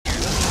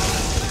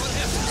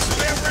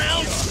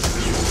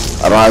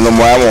I don't have no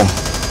more ammo.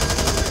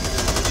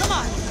 Come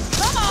on,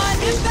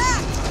 get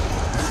back!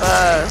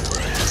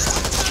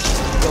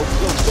 Go.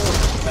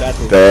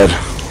 Dead.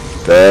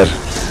 Dead.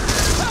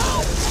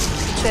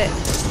 Sit.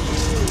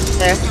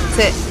 There.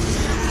 Sit.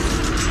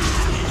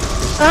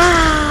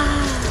 Ah!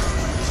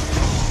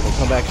 We'll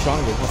come back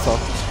stronger. That's all.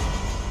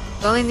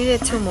 We only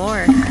needed 2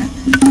 more.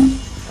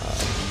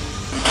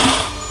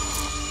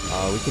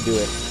 We can do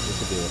it. We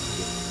can do it.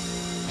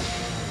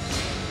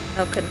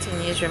 No,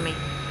 continues remain.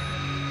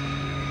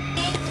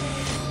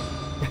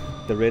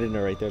 The ridden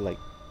are right there. Like,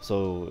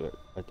 so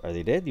are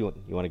they dead? You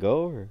want to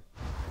go or?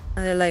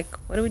 And they're like,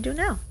 what do we do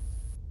now?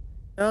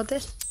 They're all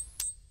dead.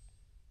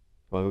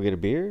 Want to go get a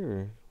beer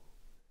or?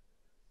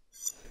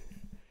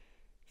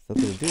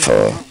 Something to do.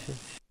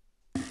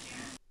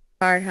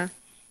 Hard, huh?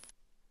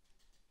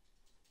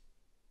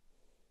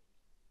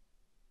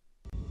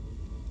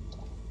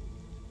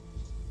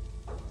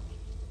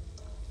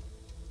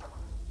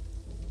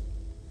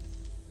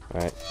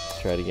 Alright,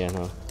 try it again,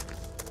 huh?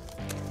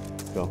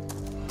 Let's go.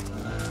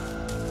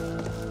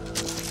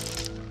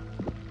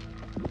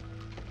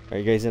 Are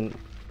you guys in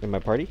my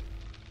party?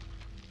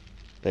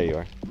 There you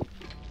are.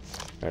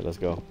 Alright, let's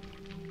go.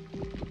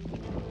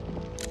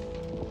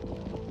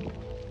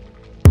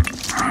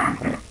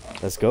 Alright,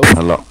 let's go.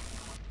 Hello.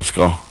 Let's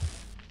go.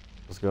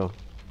 Let's go.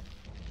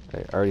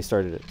 Alright, I already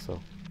started it, so.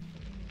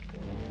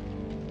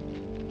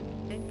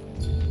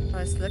 I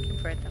was looking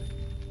for it though.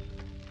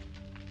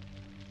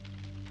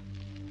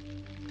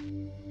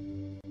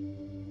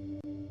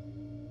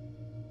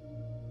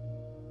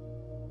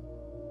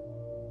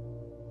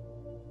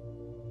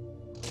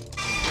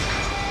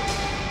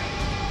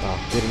 Oh,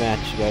 good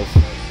match, you guys.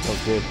 That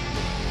was good.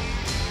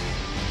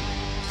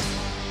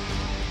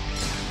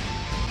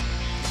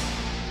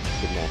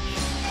 Good match.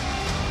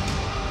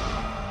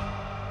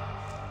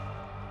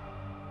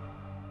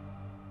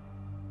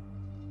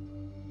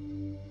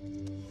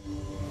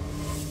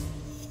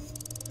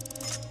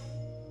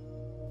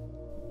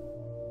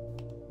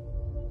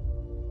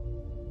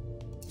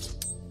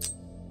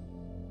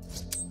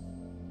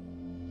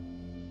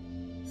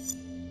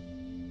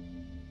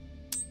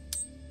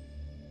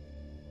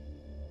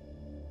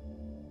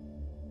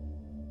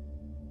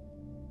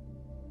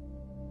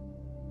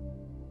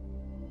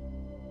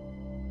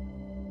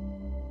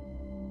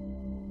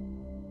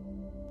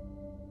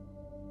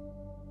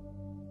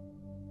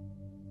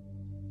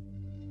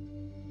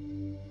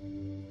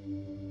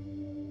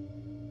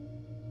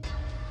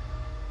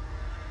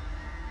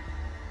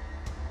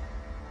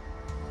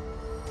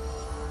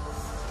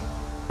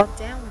 Oh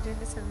damn, we're doing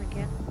this one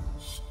again.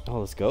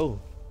 Oh, let's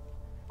go.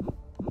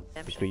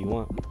 Which way you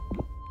want?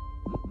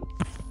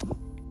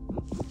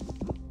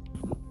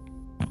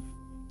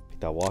 Pick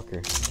that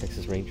Walker,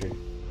 Texas Ranger.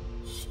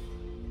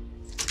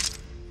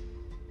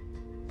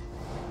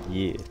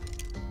 Yeah.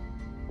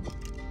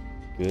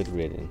 Good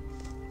ridden.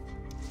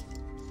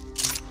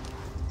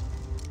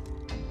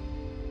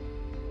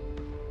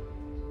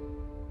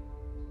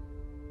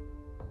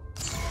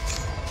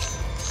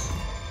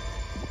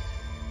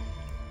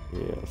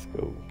 Yeah, let's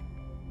go.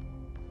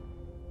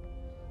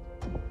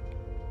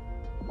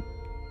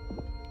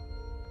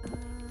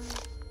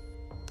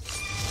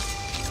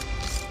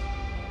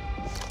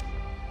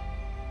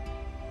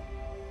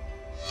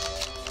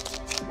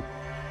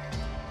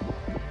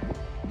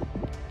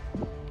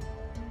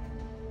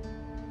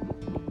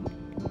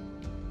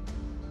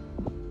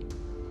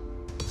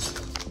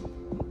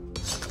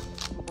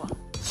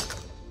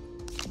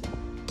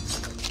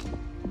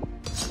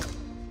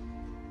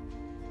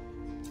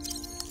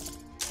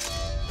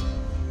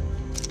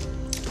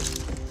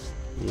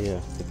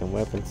 Yeah, pick them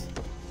weapons.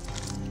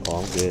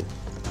 Oh, I'm good.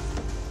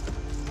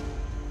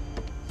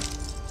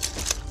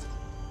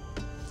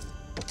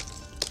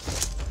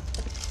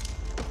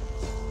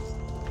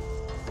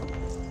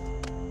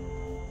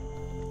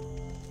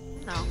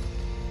 No.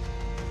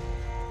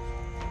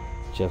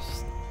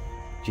 Jeff's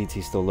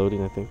GT still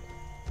loading, I think.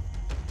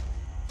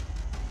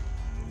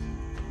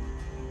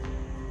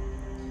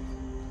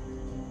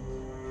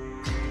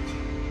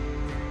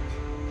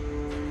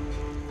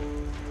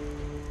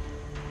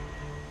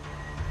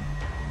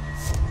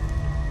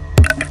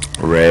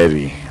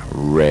 Ready.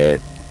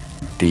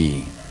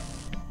 Ready.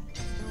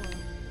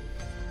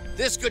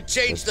 This could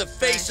change the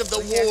face of the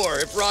war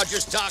if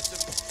Rogers talks to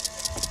me.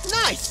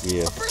 Nice!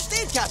 Yeah. A first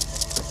aid cup!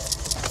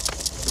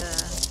 The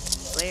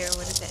player,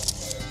 what is it?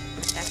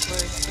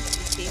 Backwards,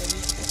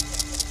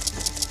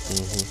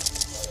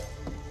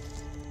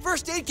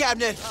 First aid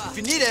cabinet, if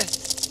you need it.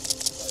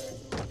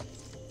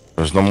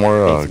 There's no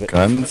more Thanks,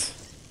 guns?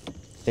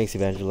 Thanks,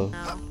 Evangelo.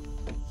 No.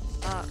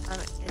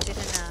 It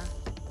didn't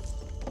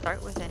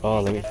start with anything.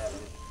 Oh, let me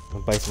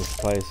buy some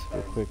supplies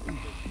real quick.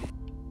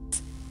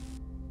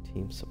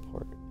 Team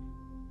support.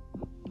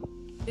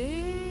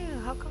 Ew,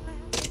 how come I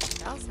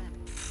have 1,000?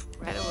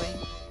 Right away.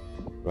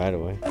 Right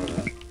away.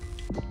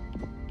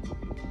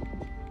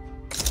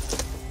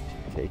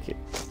 Take it.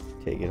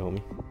 Take it,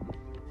 homie.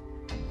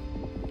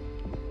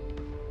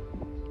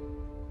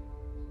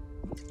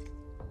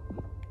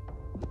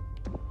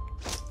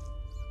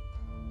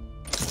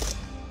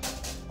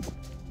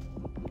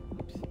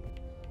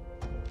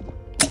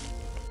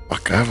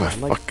 I have a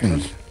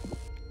fucking.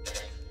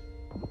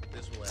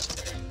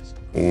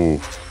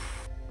 Oof.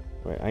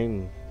 Wait,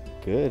 I'm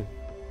good.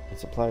 It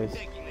supplies.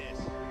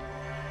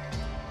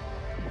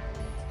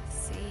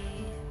 See.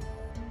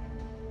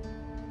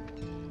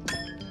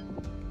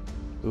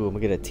 Ooh, I'm gonna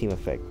get a team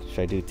effect. Should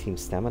I do team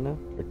stamina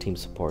or team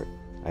support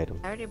item?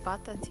 I already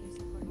bought that team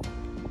support.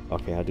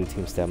 Okay, I'll do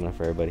team stamina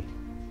for everybody.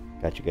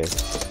 Got you guys.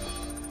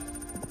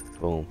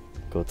 Boom.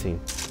 Go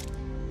team.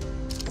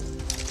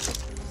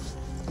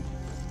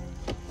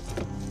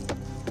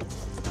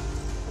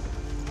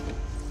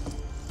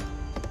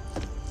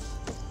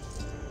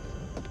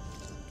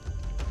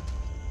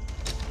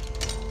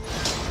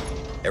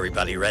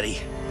 Everybody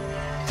ready?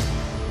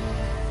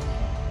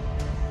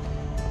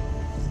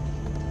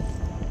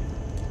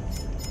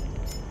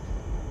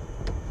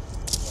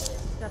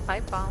 The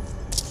pipe bomb.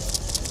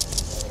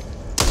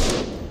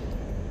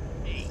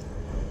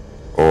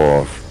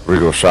 Oh,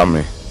 Rico shot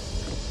me.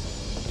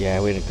 Yeah,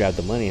 I waited to grab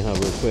the money, huh?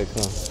 Real quick,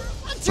 huh?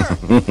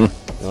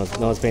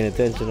 No one's paying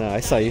attention now. I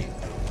saw you.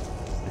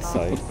 I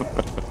saw you.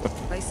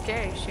 Why you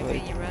scared? Shoot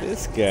me, you run.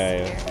 This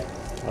guy.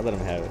 I'll let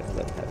him have it. I'll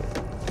let him have it.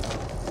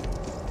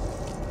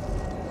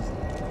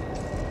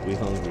 We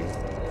hungry.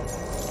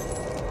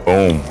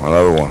 Boom,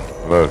 another one.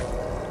 Look.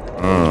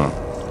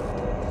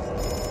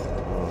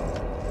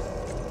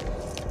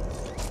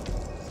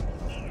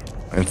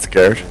 I ain't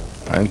scared.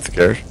 I ain't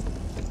scared.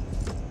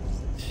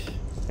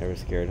 Never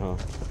scared, huh?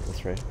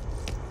 That's right.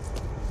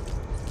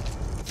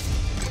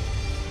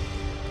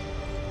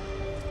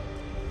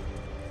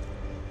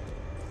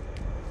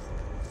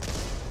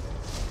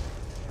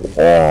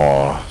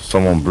 Oh,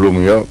 someone blew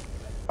me up.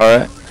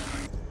 Alright.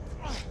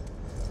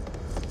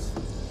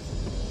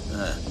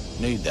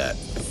 Need that.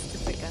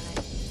 Stupid guy.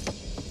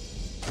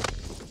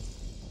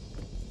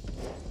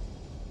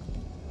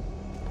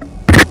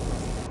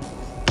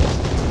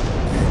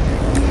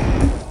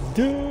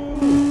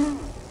 Dude.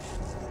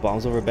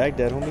 Bombs over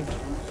Baghdad, homie.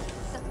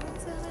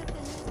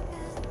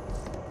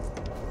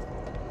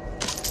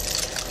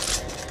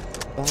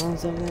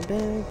 Bombs over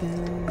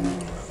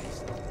Baghdad.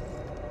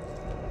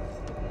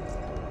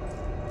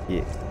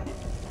 Yeah.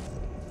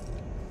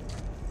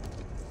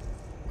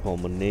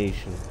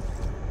 Culmination.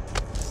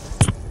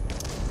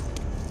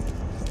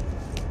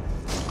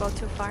 Go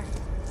too far.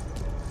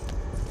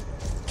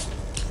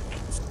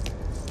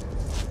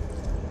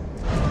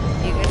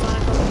 You guys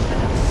wanna go with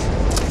that?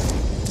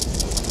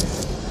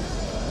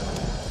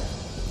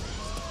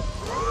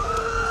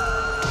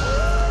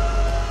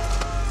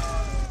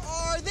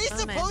 Are they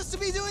supposed to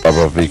be doing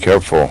Papa, be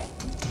careful.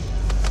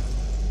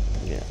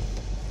 Yeah.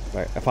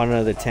 Right, I found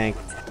another tank.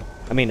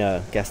 I mean,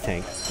 gas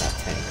tank, not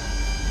tank.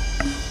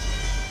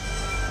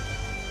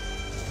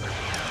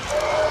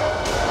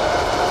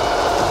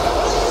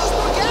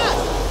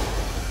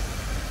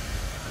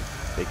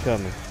 They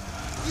coming.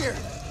 Here.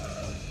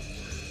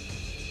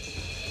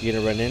 You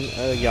gonna run in,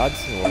 Yods?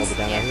 And we'll hold it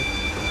down out here?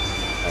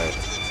 Alright, To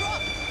the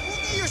truck. We'll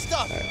get your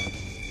stuff. alright.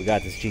 We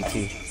got this,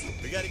 GT.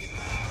 We gotta get.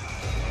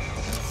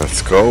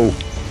 Let's go.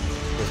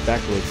 Goes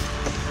backwards.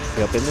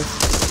 You up in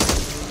this?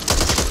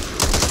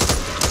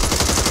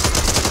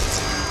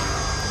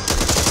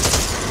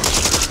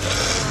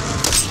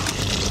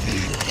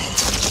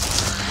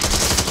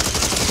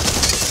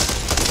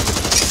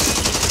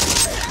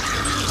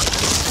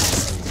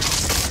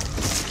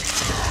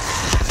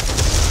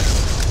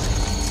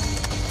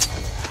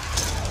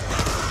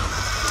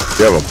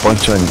 You have a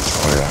bunch on.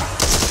 Oh yeah.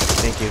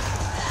 Thank you.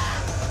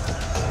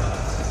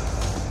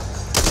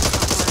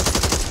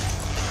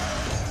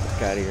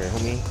 Get out of here,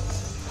 homie.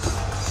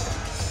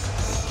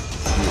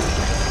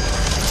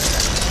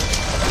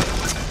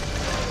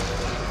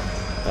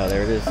 Oh,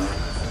 there it is.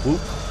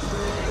 Whoop.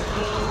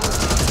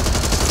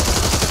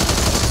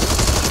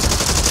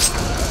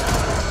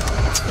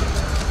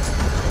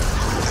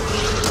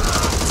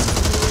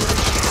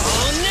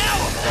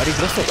 Why'd he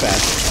go so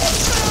fast?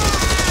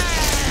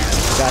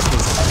 Got you.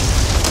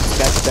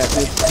 Got you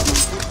backwards.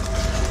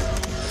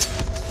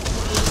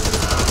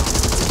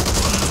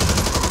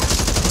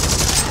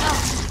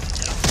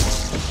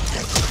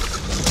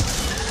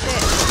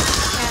 Shit.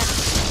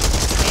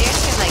 Maybe I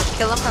can like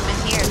kill him from in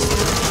here too.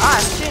 Ah,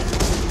 shit.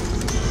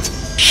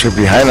 Shit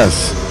behind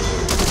us.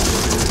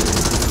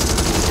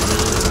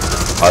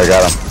 I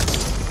got him.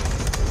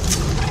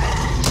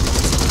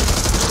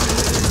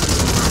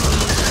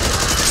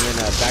 And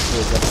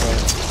backwards up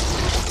front.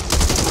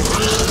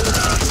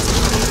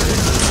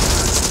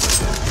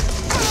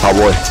 Oh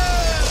boy.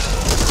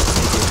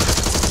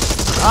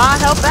 Ah,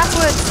 help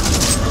backwards.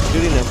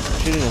 Shooting him.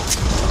 Shooting him.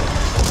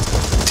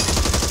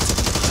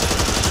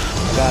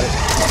 Got it.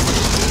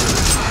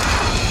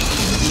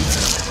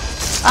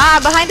 Ah,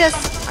 behind us.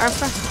 Our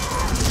front.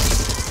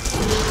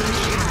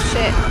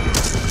 Shit.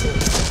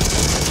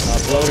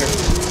 Bloater.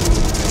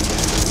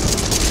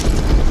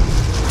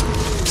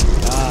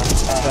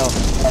 Fell.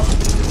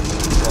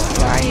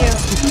 Where are you?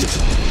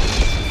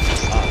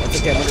 That's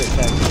okay, I'm under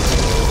attack.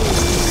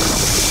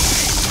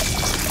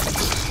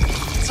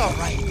 It's all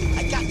right. I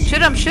got you.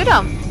 Shoot him, shoot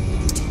him.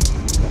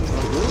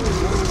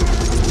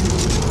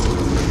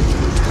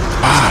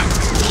 Ah.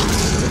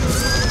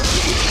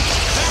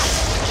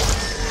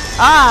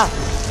 Ah!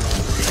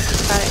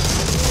 Got it.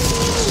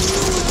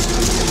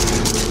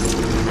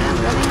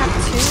 We only have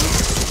 2.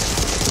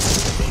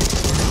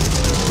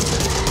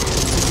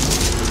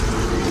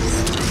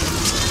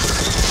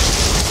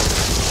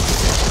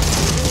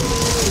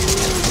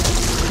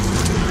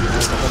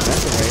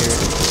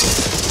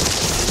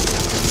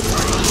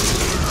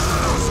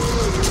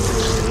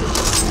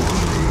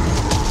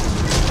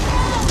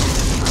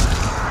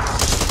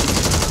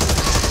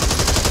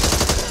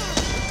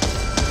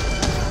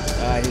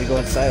 I need to go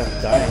inside.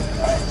 I'm dying.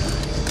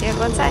 Yeah,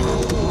 go inside.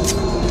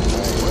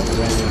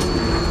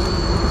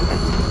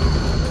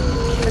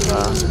 Gotta go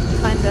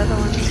find the other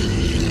one.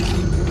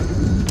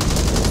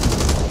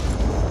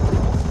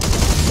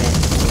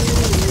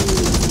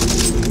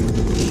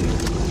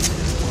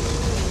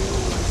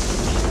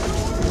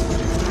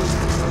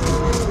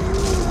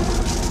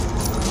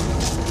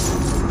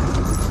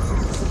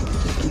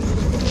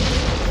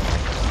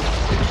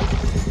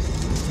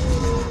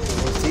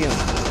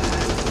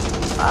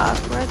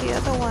 Where are the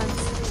other ones?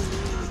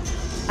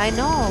 I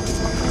know.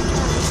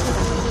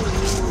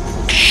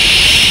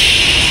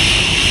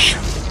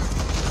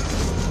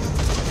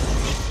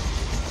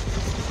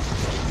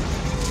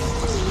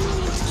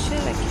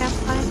 Shit, I can't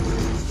find.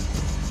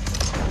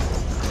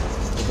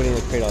 I'm putting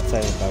the crate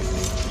outside and back to me.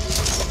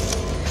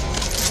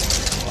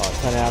 Oh,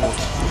 10 ammo.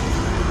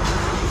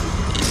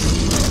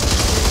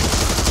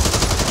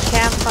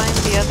 Can't find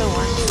the other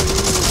one.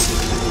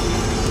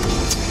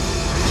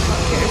 Oh,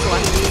 here's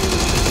one.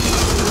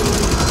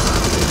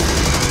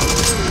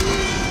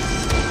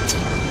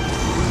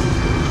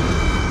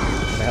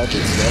 My health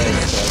is dead,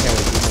 so I can't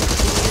really do much.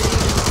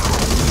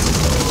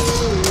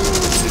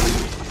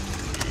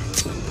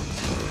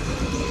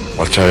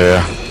 Watch out,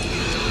 yeah.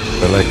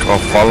 They're like all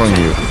following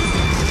you.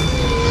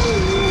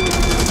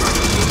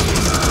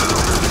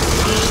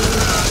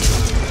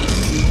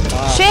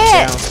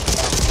 Shit!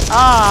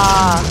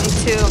 Ah, me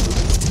too.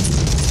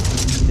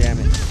 Damn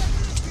it.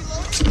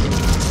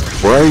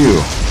 Where are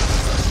you?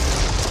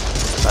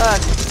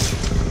 Fuck.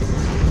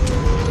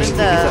 In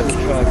the...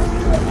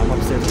 I'm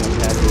upstairs in the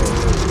patio.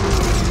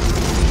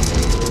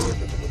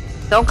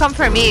 Don't come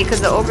for me, because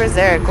the ogre's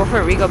there. Go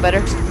for Rigo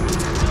better.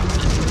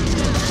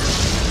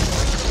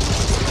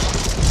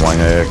 Come on,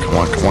 yeah, come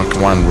on, come on,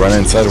 come on. Run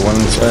inside, 1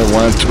 inside,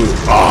 1 and 2.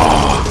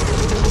 Oh!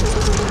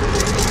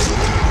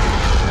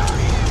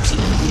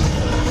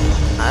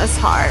 That's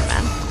hard,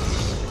 man.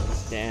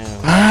 Damn.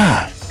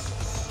 Ah!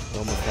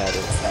 Almost had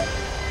it.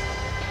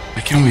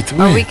 What can we do?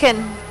 Or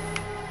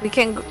we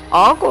can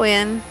all go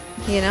in,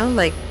 you know,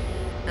 like,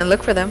 and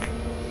look for them.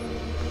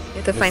 You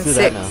have to find do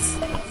that 6.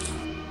 now.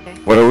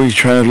 What are we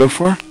trying to look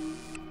for?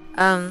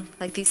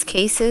 Like these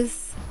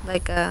cases,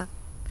 like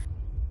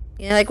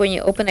you know, like when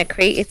you open a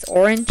crate, it's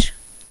orange.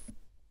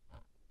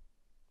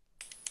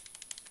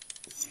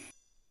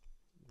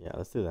 Yeah,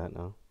 let's do that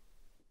now.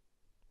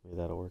 Maybe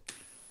that'll work.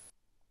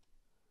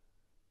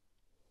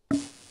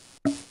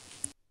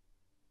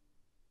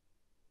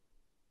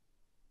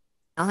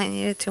 I only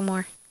needed 2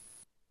 more.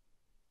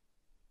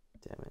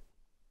 Damn it.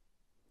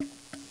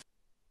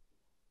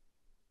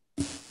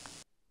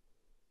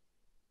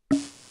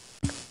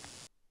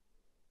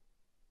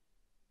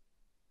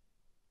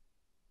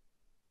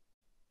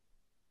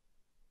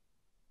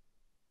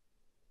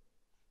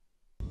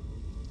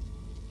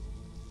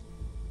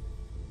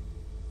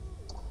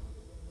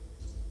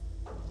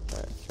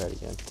 Alright, let's try it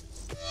again.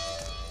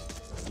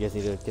 You guys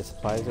need to get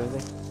supplies or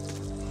anything?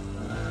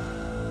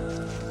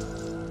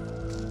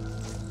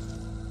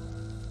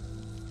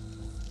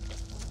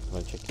 You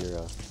wanna check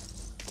your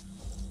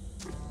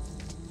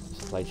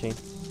supply chain?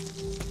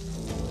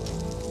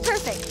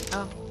 Perfect.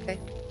 Oh, okay.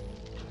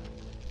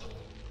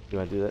 You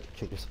wanna do that?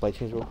 Check your supply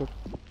chains real quick?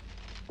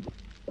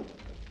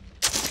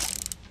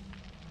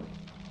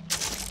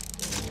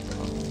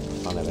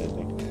 I don't have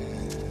anything.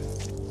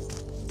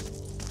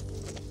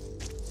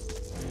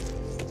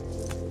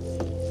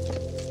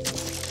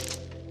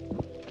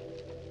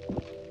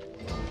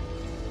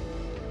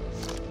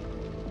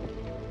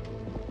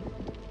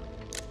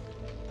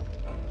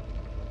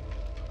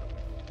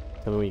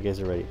 Tell me when you guys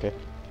are ready, okay?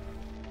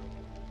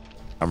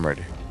 I'm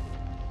ready.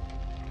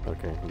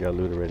 Okay, you got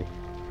loot already.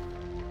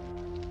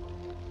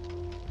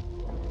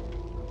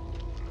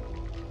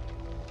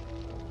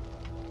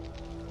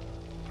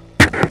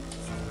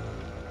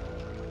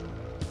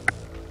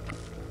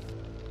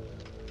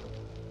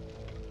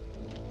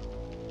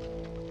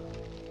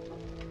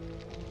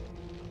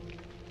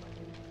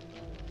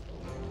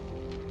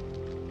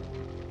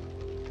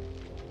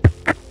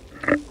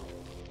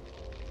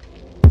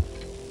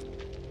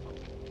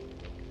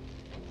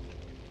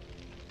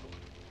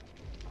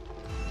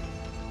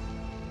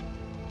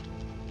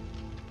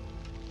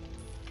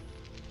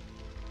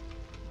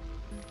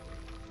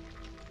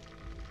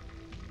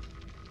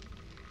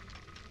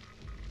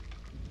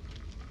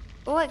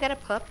 Oh, I got a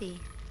puppy.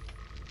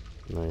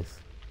 Nice.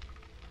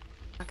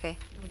 Okay,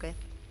 I'm good.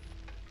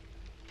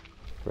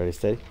 Ready,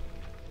 steady?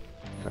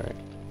 Alright.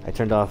 I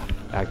turned off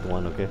Act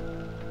 1, okay?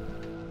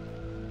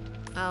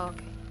 Oh,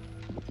 okay.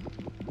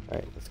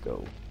 Alright, let's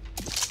go.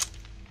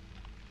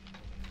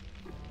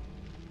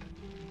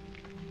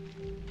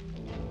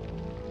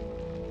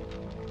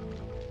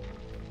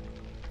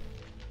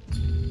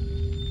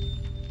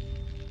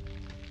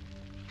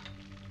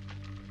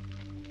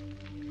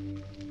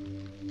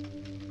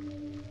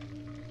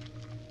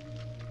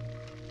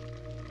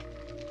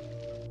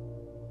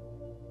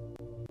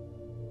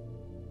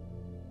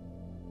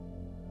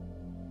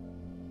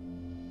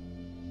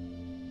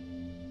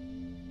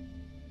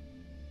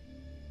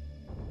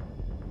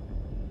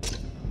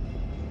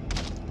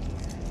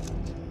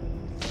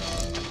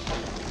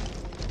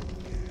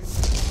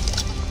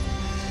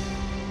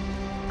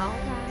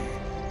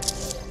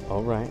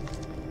 All right.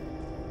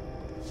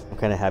 I'm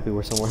kind of happy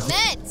we're somewhere else.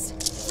 Meds!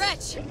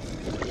 Wretch!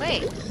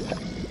 Wait.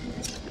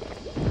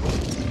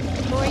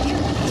 Who are you?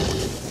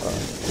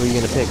 Who are you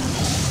gonna pick?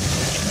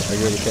 Are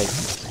you ready to pick?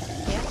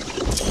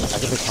 Yeah. I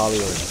can pick Holly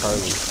or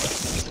Charlie.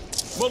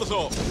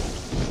 Molotov.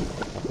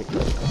 I'll pick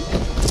her.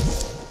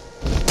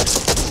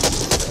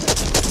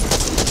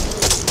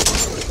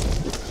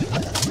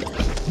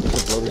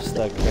 The bloater's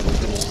stuck. Kind of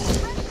Coming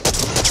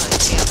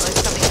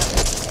up.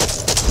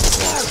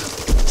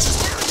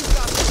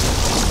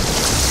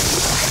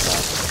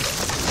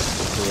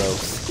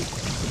 gross.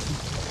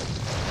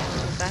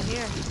 Got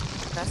here.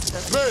 That's the.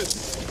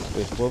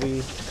 Wait,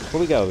 what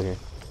we got over here?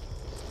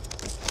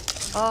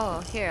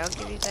 Oh, here, I'll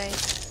give you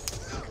guys.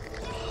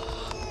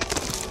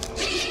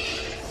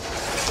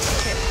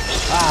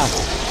 Ah! A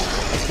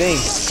thing!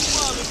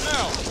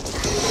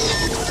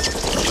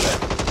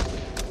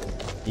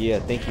 Yeah,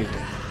 thank you.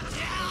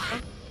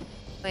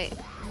 Wait,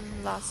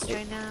 I'm lost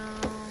right now.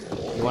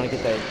 You want to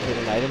get that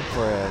hidden item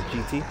for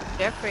GT?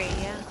 Jeffrey,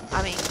 yeah.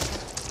 I mean,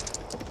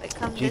 wait,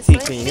 come this GT,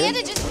 way. can you hear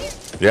me?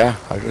 Yeah,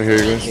 I can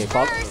hear you Okay,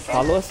 guys.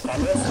 follow us?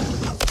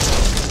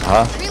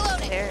 Huh?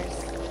 Stairs.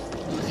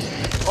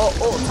 Oh,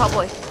 tall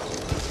boy. Oh,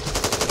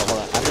 hold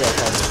on, after that,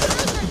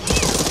 follow me.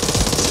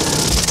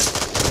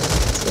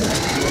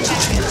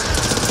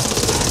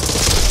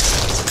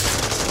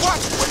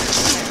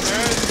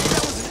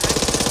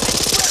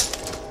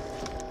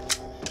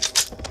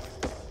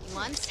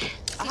 Once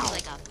seems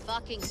like a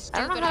fucking stupid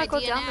I don't know how to go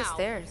idea down the now.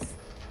 stairs.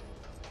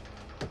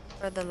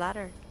 Or the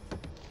ladder.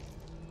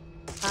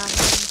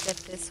 Get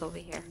this over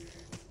here.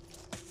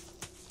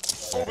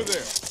 Over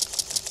there.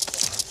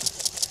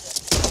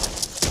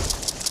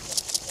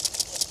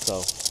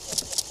 So,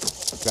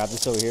 grab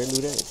this over here,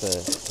 Luda. It's a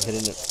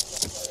hidden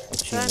That's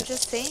what I'm achievement.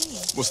 just saying.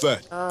 What's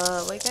that?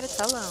 What you gotta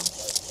tell him?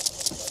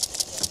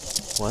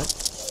 What?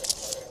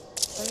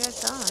 What you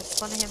gotta tell him? I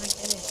just wanted him to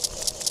get it.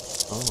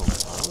 Oh,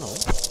 I don't know.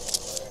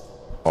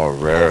 Oh,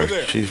 rare Over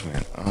there.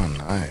 achievement. Oh,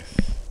 nice.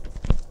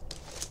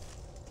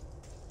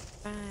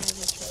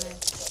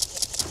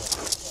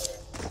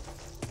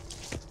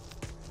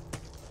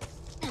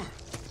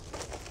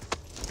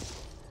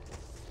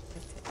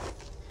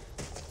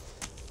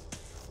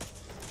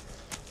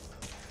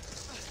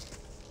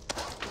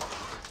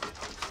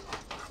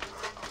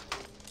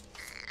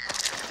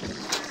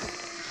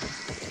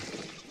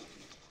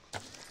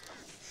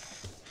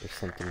 There's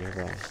something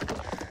nearby.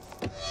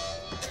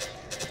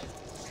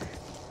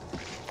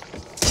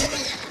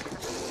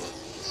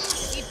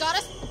 You've got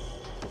us.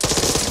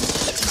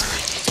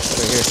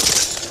 Right here.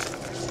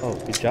 Oh,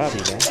 good job, you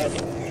guys.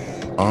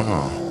 Oh,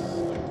 no.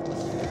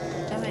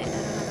 Damn it, I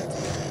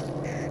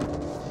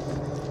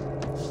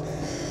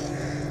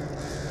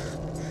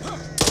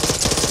don't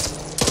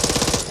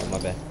Oh, my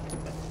bad.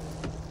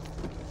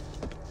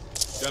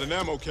 Got an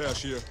ammo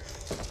cache here.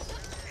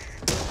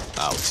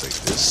 I'll take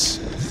this.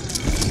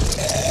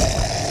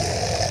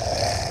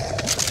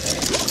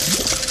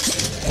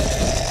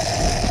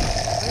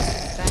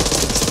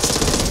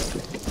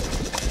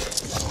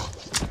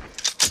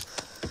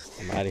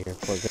 I'm out of here,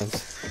 poor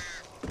guns.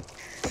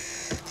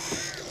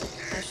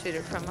 I'll shoot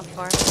it from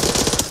afar.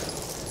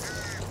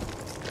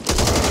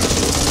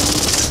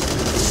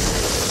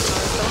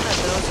 Someone that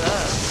builds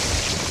up.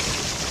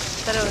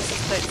 Thought it was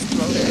just like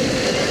exploded.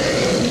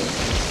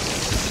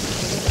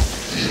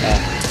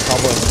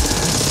 Cowboy.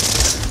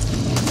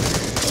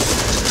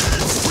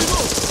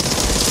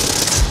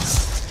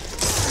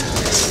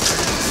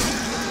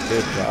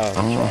 Good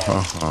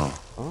job.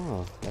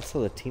 Oh, that's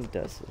how the team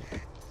does it.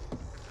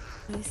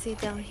 Let me see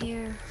down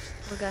here.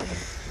 We got here.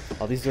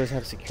 All these doors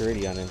have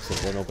security on them, so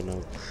don't open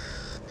them.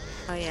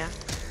 Oh yeah.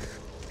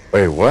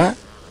 Wait, what?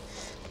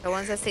 The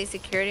ones that say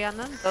security on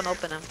them, don't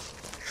open them.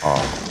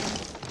 Oh.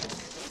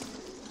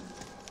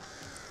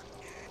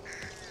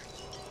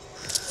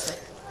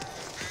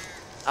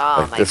 Oh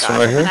Like my this god, one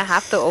right I'm here? gonna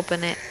have to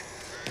open it.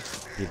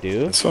 You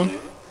do? This one?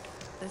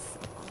 This...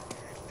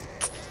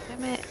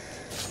 Damn it.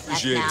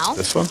 That's now.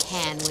 This one?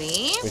 Can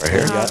we? Which Right one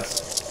here? you got?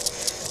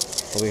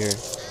 Over here.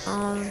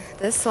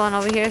 This one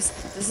over here.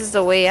 This is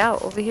the way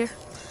out over here.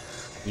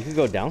 You can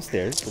go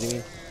downstairs. What do you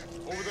mean?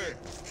 Over there.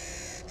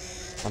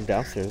 I'm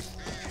downstairs.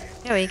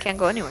 Yeah, but you can't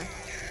go anywhere.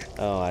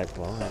 Oh, well, I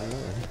don't know.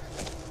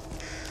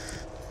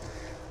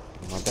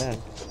 My bad.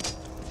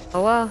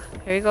 Oh well.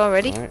 Here you go.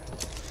 Ready? Alright.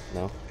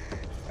 No.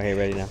 Okay,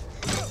 ready now.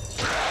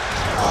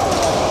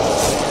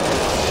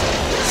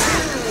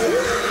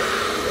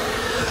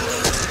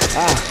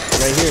 Ah,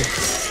 right here.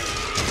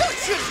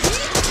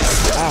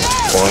 Ah,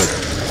 Boy.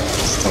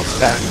 Oh,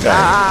 that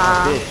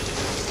guy. bitch.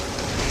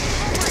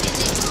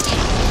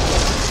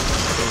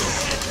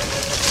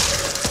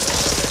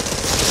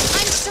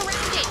 I'm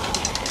surrounded.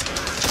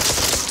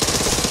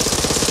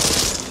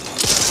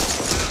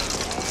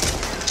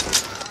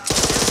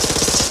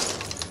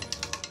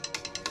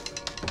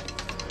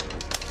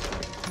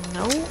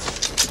 No.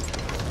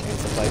 And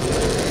supply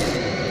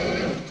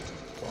bin.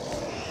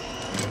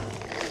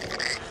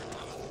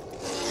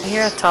 I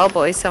hear a tall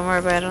boy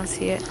somewhere, but I don't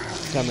see it.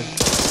 Coming.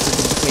 To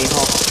the main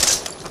hall.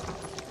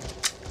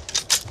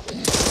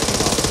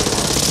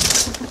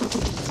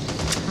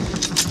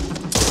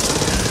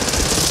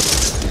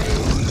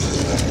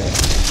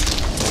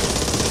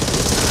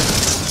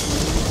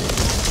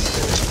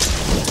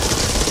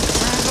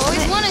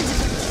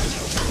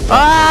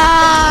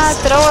 Ah,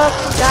 throw up,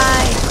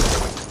 guy.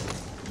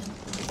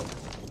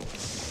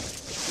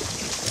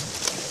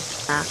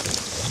 Ah.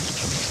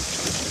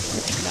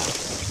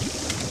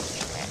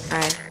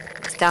 Alright,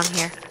 it's down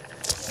here.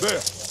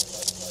 There.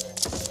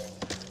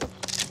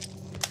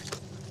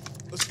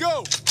 Let's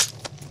go.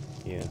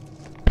 Yeah.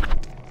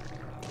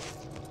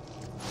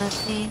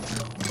 Nothing.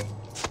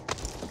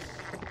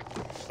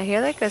 I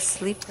hear like a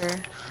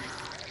sleeper.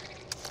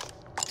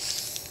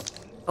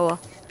 Oh well.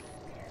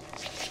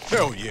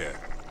 Hell yeah.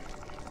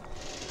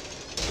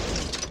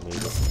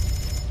 Maybe.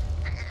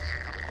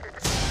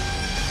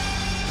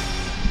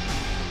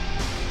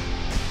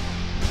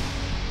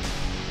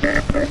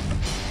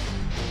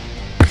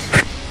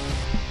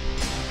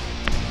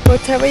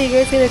 What time are you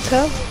guys gonna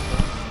come?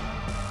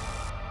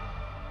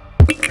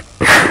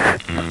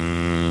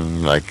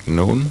 Like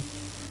noon?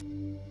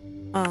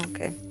 Oh,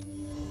 okay.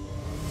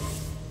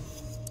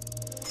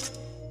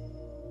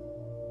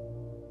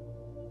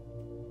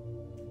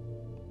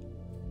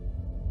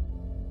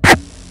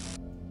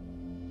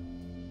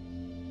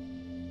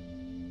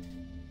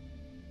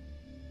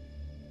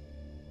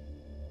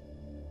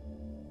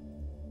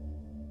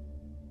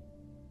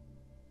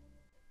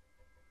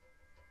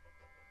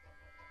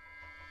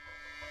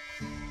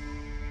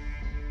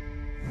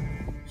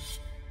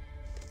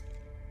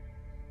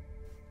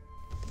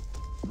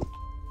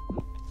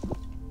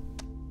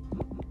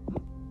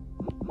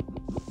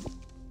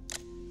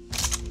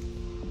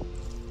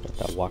 Got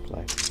that walk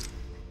life.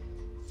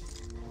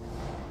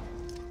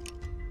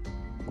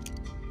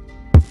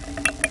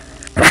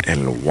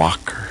 El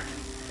Walker.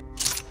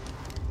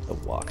 The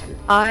walker.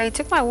 I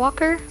took my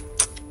walker.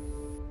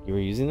 You were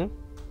using them?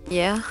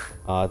 Yeah.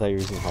 I thought you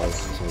were using hard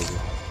for some reason.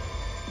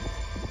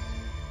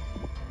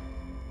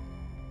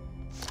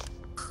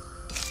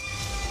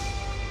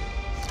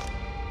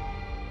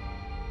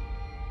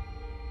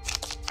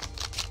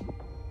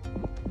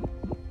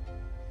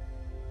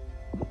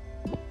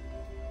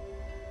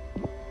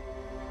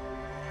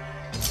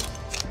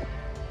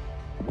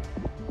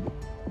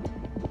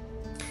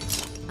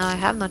 I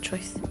have no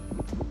choice.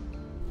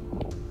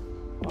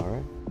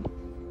 Alright.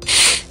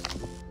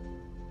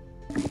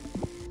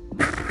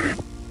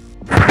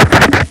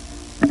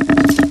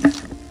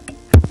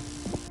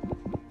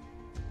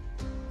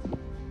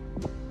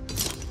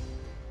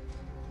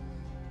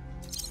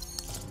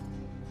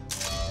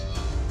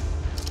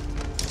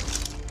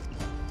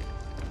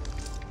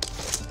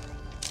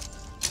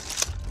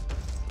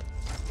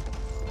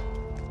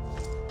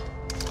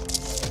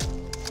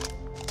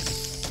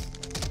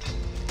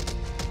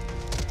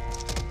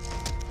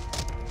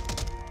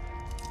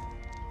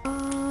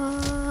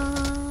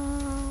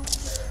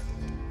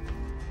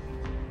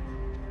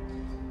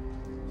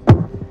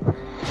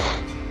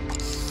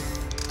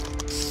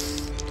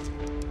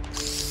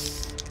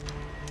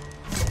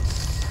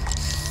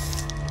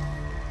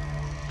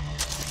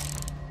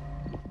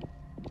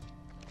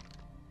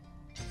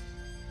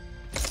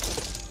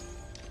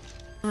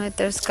 Wait,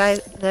 there's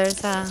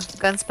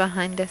guns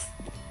behind us.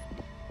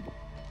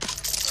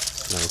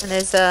 Nice. And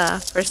there's a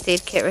first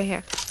aid kit right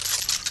here.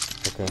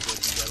 Okay.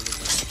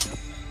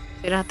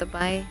 You don't have to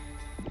buy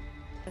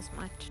as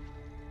much.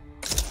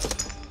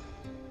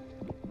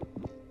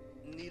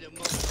 Need a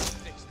moment to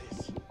fix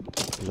this.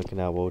 Looking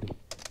at Wody.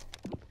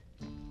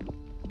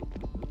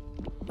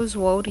 Who's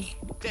Wody?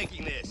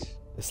 Taking this.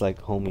 It's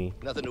like homie.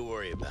 Nothing to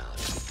worry about.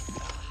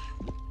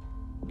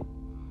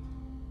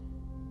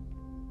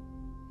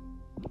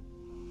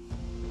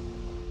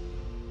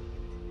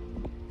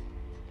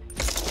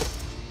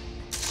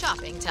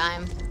 Shopping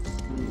time.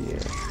 Yeah.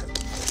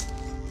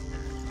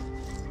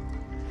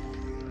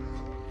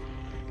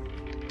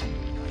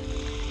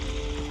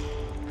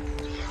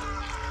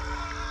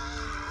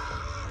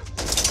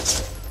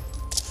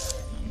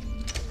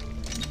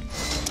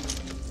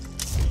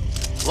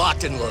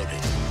 Locked and loaded.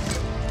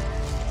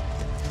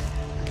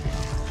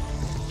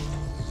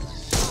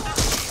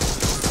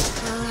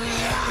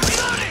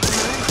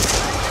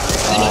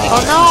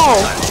 Oh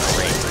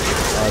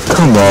no!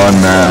 Come on,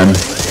 man.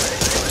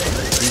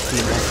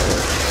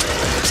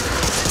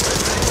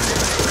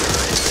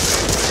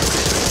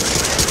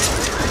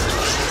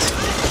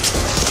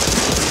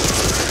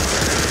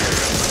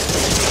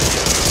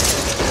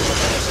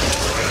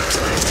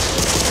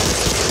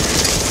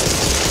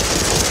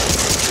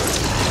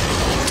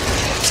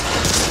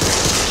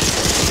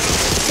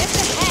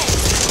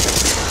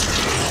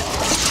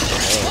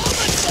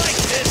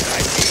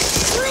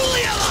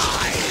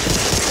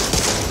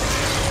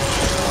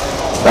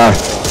 Ah,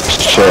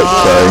 shit,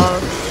 sorry.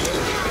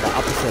 The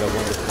opposite of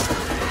wonderful.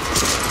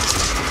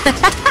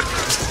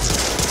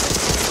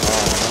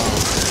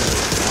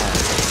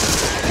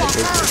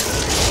 Walker!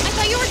 I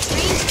thought you were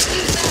trained to do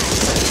that.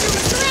 You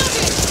were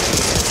surrounded.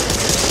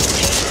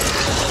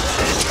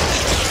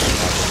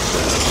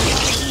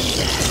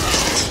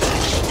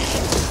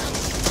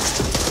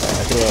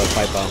 I threw a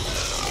pipe bomb.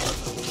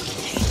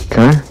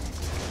 Okay.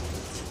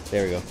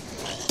 There we go.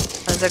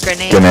 There's a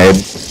grenade. Grenade.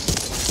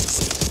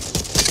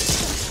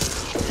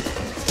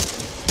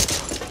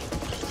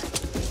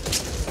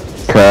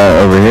 Okay,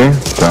 over here.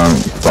 Down,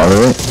 bottom. out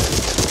of it.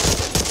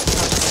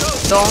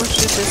 Don't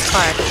shoot this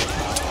car.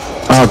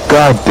 Oh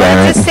god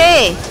damn it. Just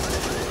say.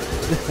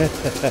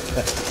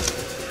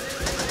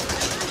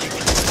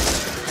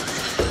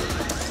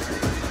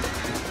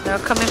 They're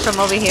coming from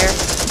over here.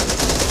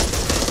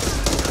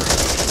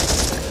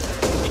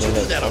 Did you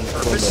do that on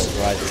purpose?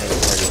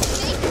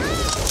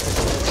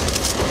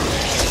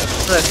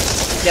 Look,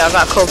 y'all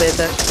got COVID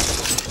then.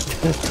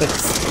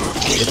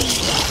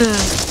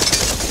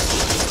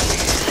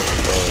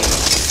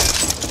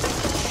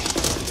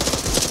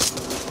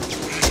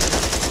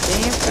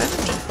 Stay in front of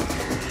me.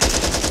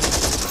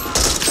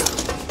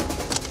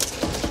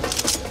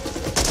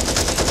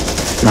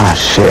 Ah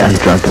shit, I'm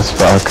drunk as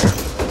fuck.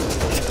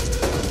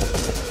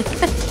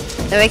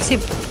 That makes you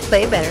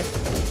play better.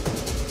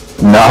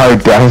 No,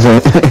 it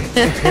doesn't.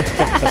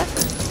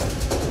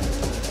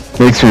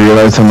 Makes me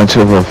realize how much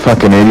of a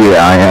fucking idiot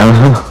I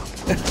am.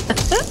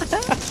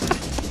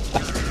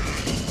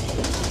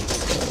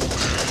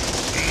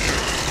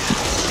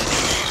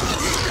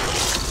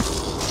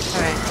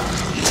 Alright.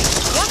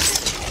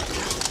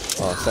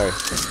 Oh, sorry.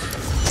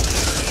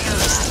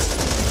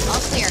 All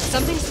clear.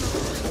 Something's.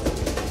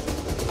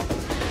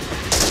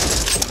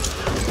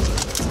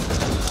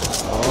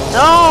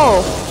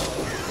 No!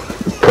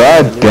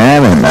 God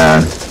damn it,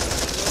 man.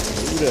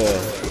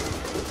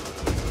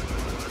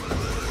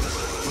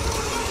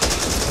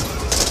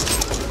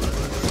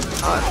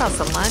 Oh, I found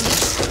some money.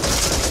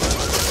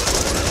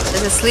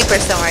 There's a sleeper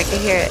somewhere, I can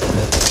hear it.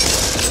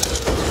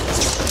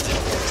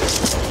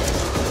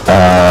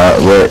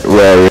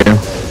 Where are you?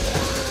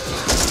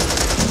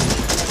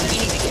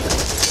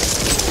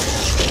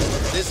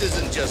 This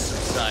isn't just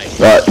some side.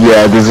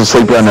 Yeah, there's a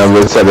sleeper on the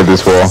other side of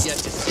this wall. Yet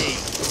to see.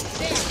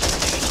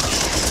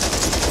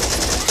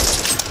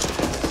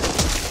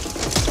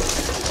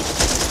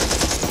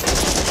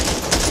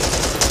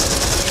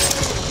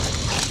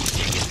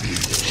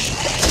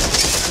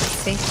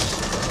 See?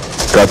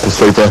 Got the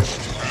sleeper.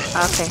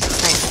 Okay,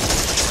 nice.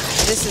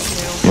 This is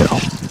new. Yeah.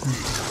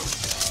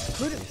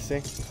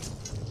 See?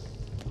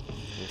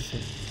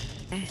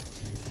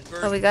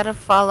 Oh, we gotta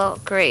follow.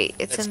 Great,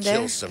 it's Let's in kill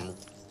there. some.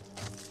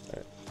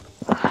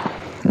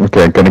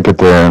 Okay, gonna get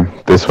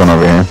this one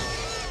over here.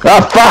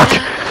 Ah, fuck!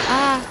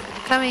 Ah,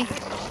 coming.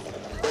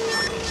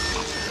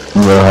 A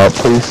little help,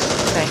 please.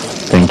 Okay.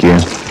 Thank you.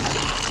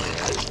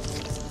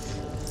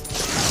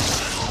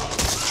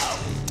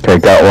 Okay,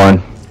 got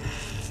one.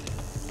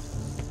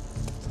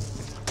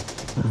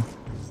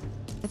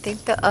 I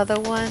think the other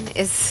one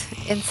is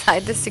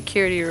inside the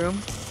security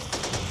room.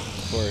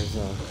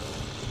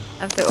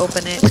 I have to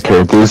open it.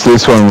 Okay, there's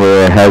this one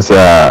where it has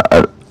an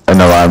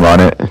alarm on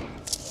it.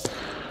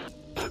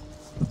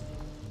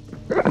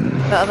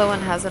 The other one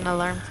has an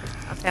alarm.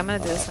 Okay, I'm gonna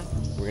do this one.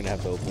 We're gonna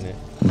have to open it.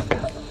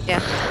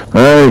 Yeah.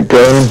 Alright,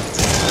 go.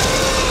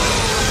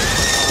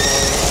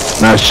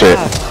 Nah, shit.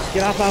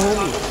 Get off my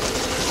homie.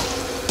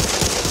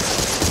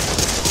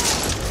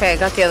 Okay, I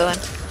got the other one.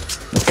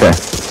 Okay.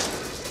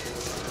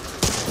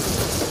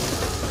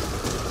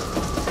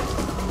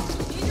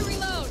 Need to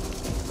reload.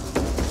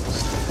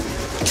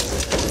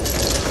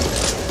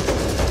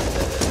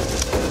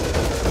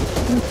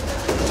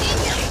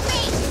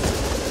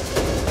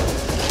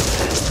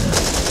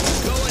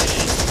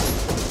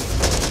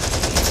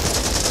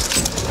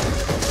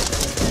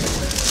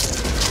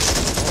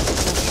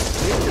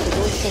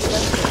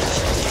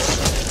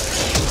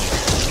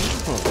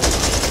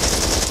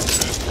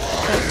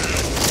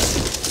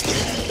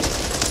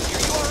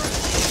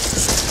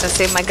 Let's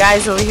save my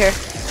guys over here. Who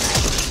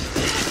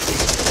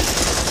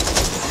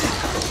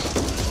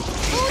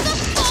the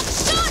fuck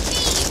shot me?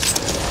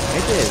 I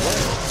did. What?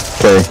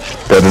 Okay,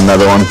 got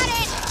another one.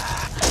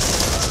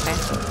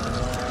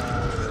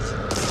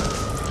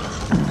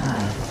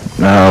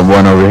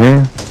 One over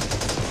here.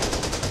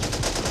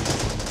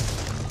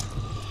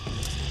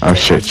 Oh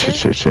shit.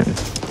 There's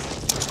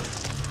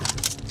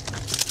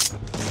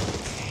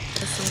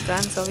some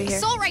guns over here.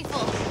 Assault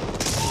rifle.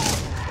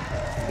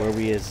 Where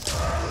we is?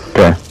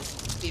 Okay,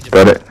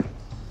 got it.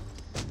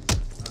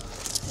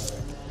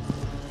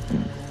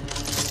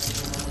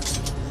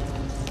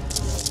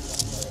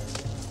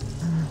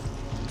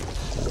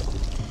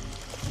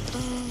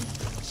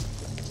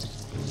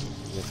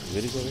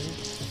 Really go over here?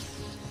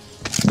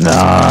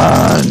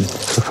 Nah,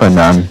 so far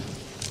none. I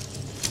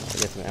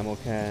got some ammo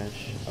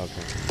cache.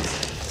 Okay.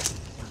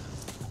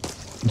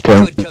 Okay,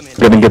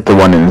 gonna get the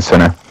one in the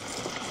center.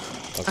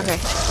 Okay.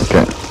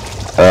 Okay.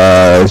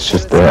 It's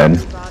just the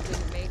head.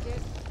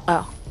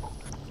 Oh.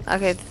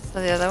 Okay,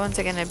 so the other ones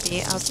are gonna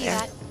be out See there.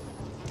 that?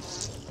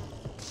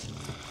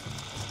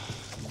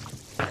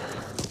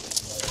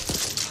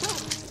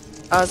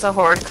 Oh, it's a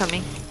horde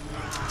coming.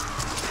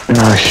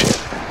 Oh shit.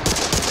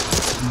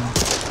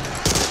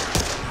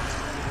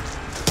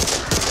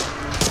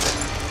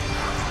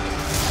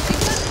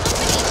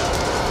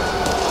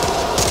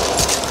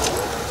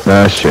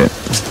 Oh shit.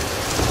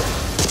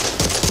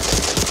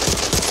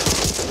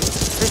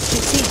 Where's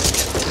GT?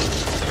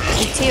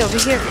 GT over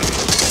here.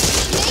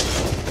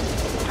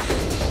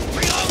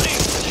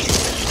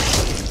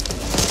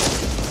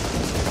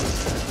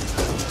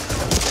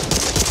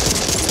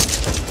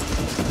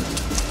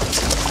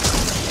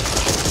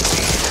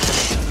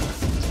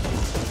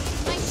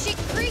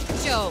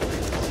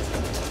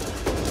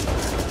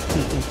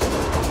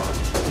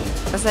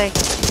 was like,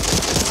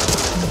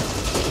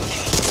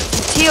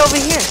 T over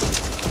here.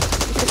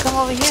 You could come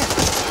over here.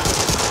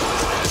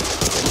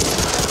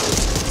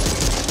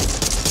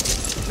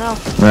 No.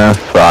 Ah,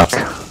 fuck.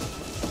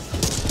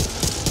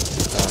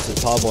 It's a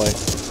tall boy.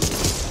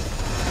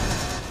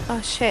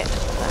 Oh shit.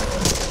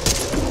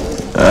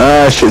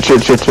 Ah, shit.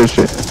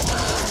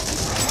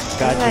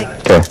 Gotcha.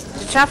 Okay.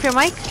 Did you drop your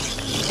mic?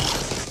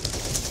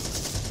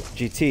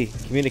 GT,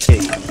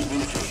 communicate.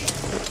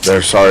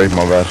 There, sorry,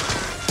 my bad.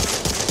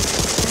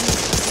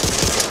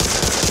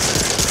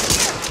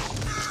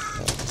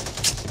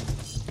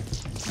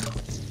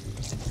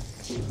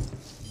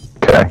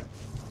 Okay.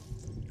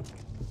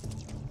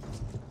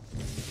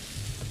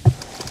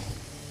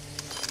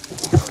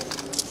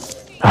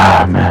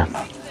 Ah, man.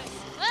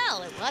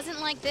 Well, it wasn't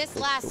like this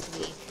last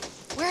week.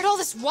 Where'd all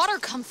this water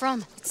come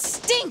from? It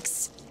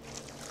stinks!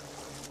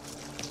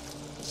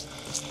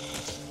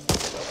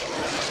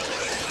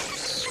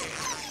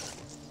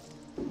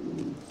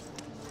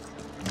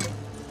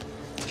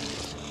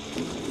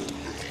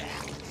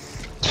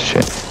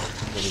 Shit.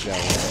 What do we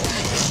got?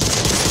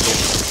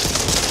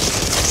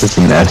 There's a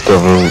nest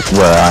over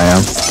where I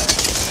am.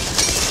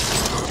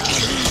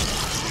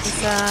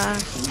 It's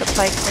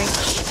supply crate.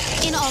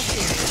 In all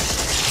seriousness.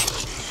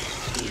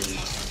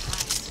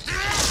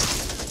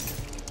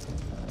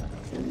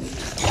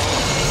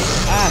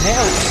 Ah,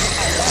 hell!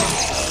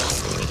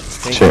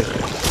 Thank Shit. you.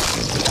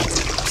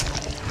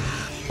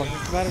 Fucking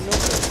come out of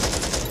nowhere.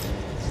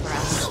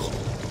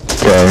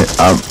 Okay,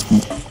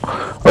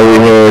 over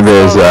here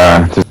there's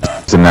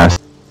a nest.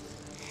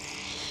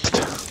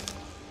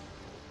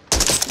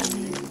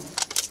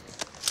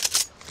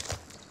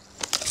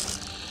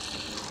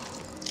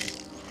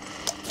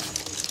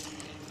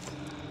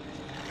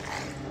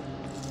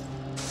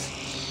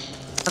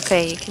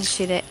 Okay, you can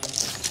shoot it.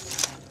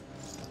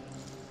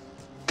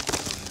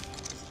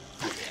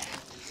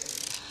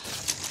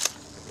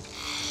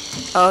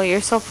 Oh, you're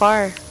so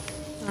far.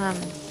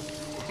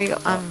 Here you go.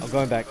 I'm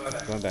going back.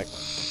 Going back.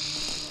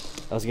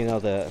 I was getting all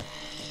the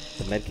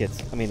med kits.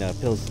 I mean,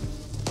 pills.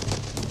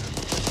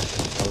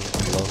 I was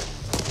low.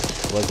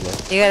 Was low.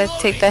 You gotta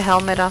take the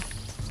helmet off.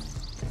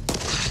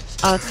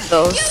 Oh, it's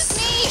those.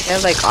 They're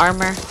like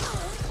armor.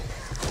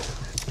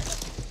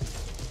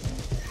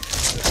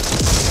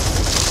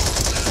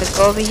 Let's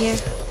go over here.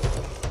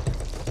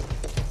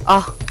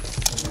 Oh.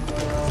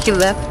 He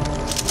left.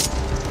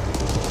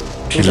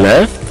 He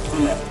left?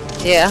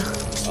 Yeah.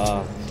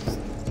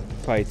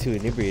 Probably too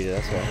inebriated,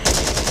 that's why.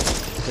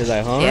 He's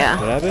like, huh? Yeah.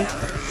 What happened?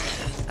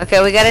 Okay,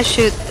 we gotta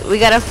shoot. We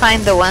gotta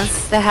find the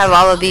ones that have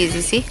all of these,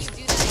 you see?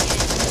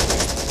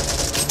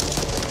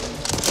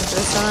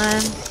 This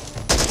one.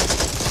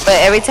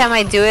 But every time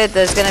I do it,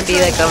 there's gonna be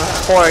like a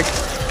horde.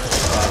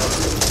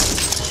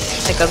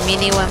 Like a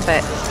mini one,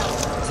 but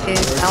see,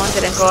 that one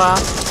didn't go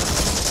off.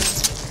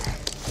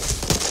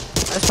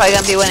 There's probably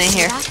gonna be one in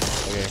here.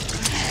 Okay.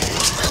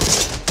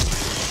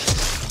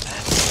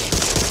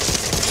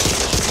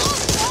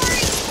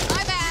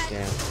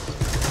 Damn.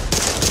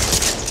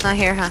 Not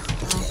here, huh?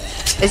 No.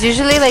 It's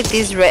usually like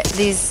these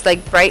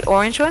like bright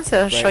orange ones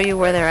that'll show you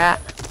where they're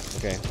at.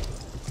 Okay.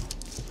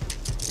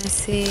 Let's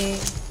see.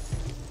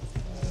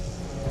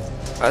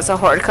 Oh, there's a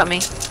horde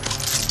coming.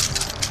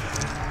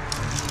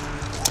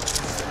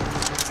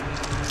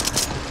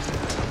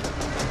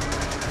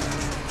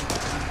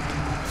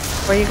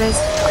 Where are you guys?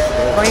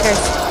 Where are you guys?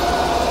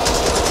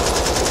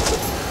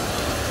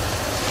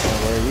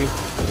 Where are you?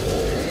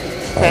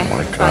 Okay, Oh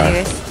my come on, God. you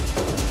guys.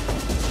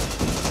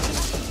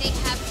 They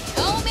have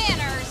no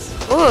manners.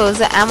 Ooh,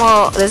 there's an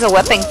ammo. There's a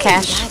weapon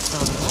cache.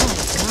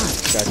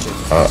 Gotcha.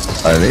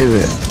 I need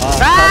it.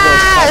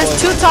 Ah, there's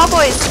two tall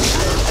boys.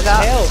 I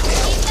got. Help!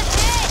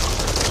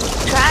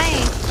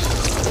 Trying.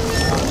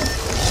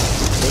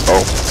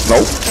 Oh,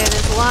 nope. Okay,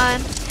 there's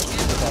one.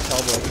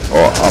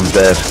 Oh, I'm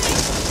dead.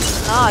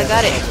 Oh, I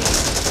got it.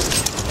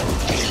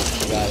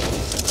 Got it.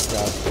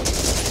 Got it.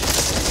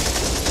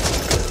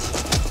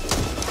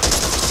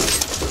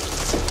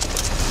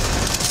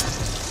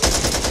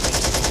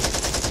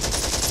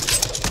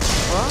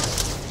 What?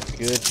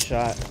 Good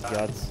shot,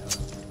 Yods.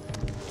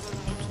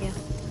 Thank you.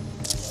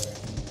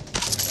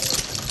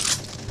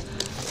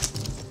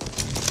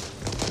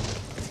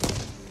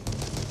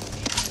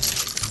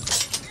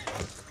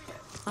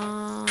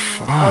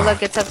 Oh,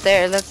 look, it's up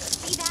there. Look.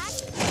 See that?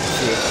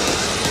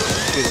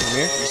 Shoot it from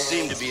here. You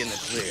seem to be in the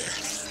clear.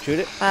 Shoot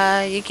it.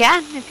 You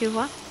can if you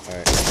want.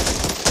 Alright.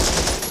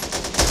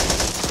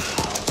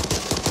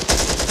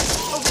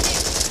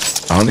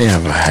 I only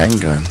have a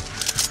handgun.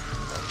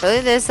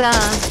 Really, there's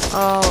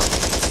oh,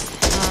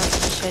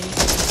 machete.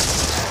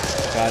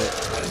 Got it.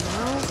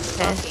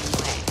 Okay.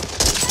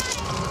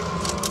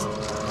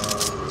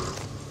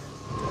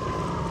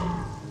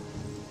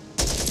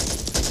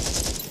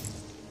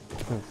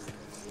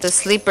 The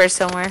sleeper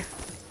somewhere.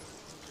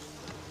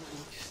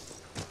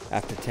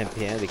 After 10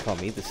 p.m., they call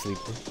me the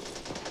sleeper.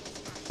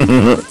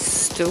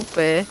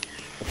 Stupid.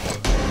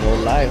 No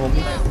lie,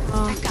 homie.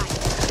 Oh.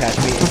 Catch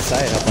me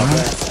inside. How about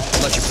that?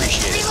 Much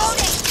appreciated.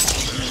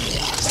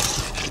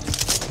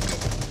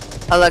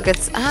 Oh, look,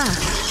 it's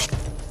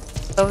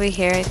Over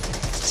here.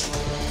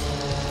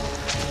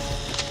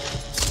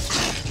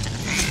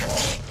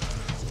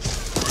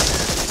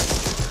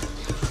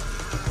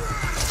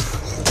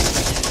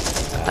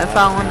 I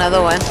found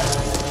another one.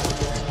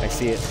 I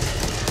see it.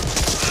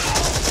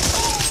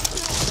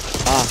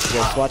 Ah, you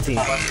got a SWAT team.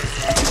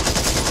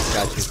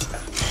 Got you.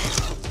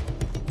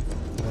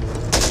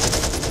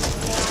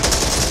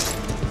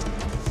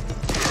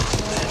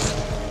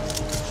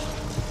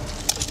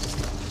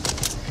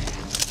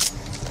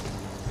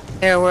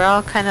 There, we're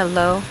all kind of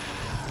low.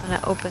 I'm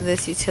gonna open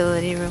this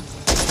utility room.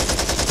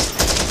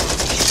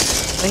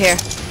 Over here.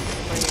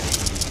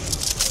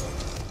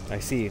 I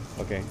see you.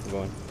 Okay, I'm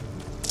going.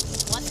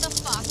 What the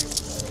fuck?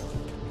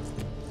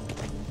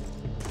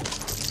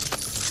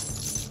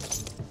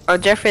 Oh,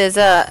 Jeffrey, there's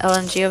a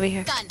LMG over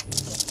here. Done.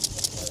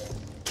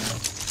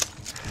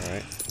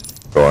 Alright.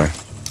 Going.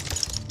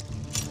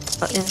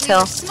 Oh, If we were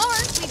intel.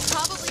 smart, we'd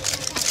probably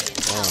protect the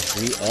intel.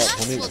 Oh, re-up, Us,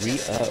 homie, we'll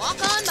just re-up.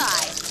 walk on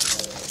by.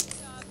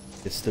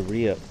 It's the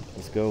re-up.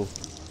 Let's go.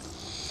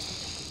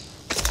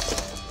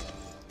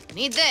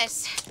 Need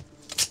this.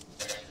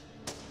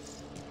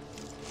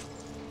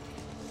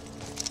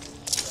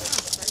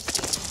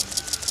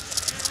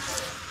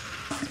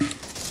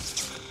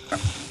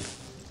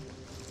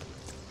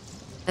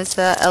 There's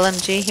a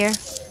LMG here.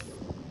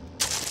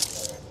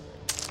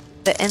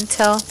 The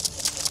intel.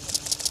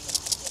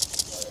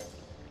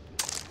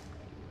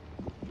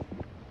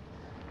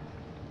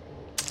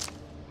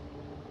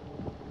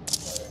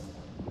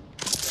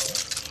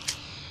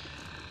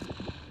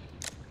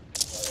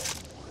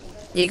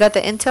 You got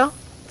the intel?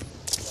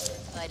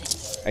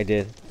 Good. I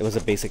did. It was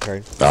a basic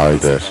card. Now he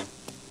does.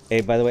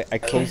 Hey, by the way, I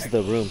closed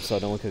the room so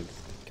no one could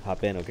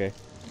hop in, okay?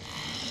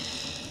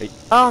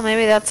 Oh,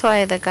 maybe that's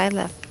why the guy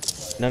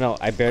left. No,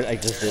 I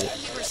just did it.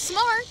 If we were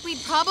smart,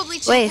 we'd probably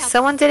check Wait, out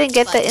someone didn't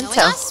get the but knowing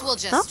intel. us, we'll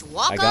just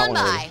walk I got on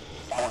one by.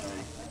 already.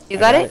 You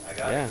got it?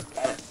 Yeah.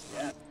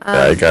 Yeah,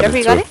 I got Jeffrey,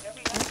 it you got too. it?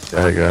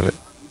 Yeah, I got it.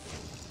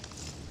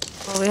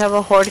 Well, we have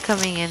a horde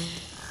coming in.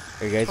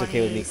 Are you guys okay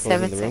with me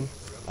closing 27 the room?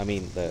 I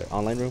mean, the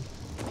online room?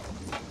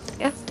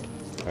 Yeah.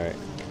 Alright.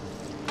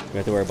 We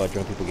have to worry about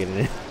drunk people getting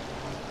in.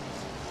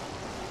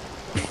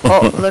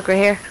 Oh, look right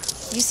here.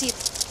 You see,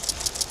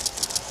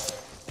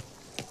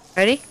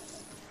 Ready?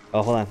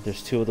 Oh, hold on.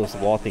 There's two of those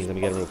wall things. Let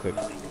me get them real quick.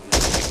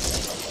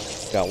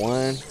 Got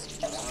one.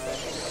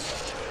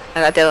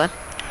 I got the other one.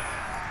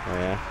 Oh,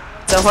 yeah.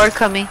 There's a horde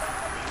coming.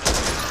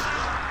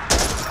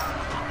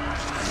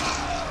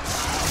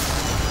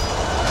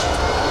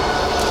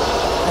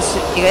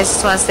 You guys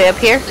just want to stay up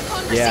here?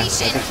 the Yeah, I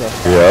conversation. think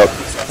so. Yep.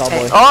 Tall Okay.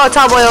 boy. Oh,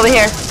 tall boy over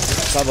here.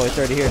 Tall boy, it's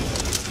already here.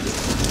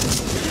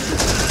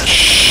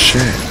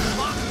 Shit.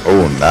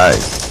 Oh,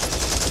 nice.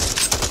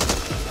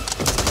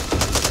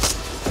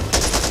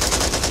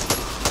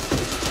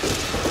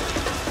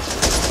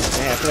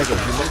 Man, I feel like if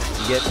you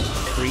get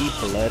free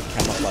blood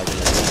camouflage in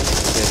the room.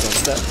 You guys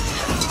want that?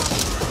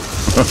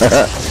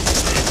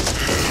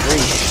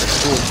 Free.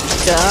 Cool.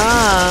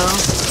 Duh.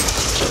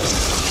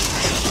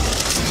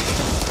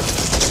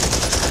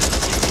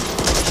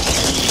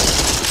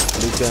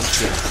 Blue gun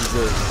skin. He's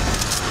good.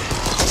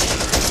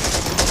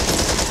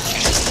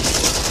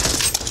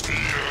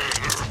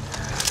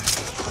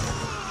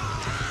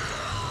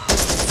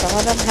 Some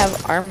of them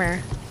have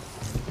armor.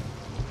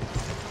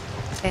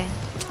 Okay.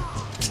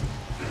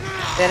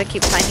 Gotta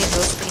keep finding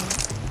those things.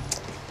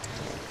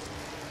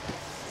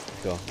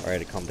 Go.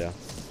 Alright, calm down.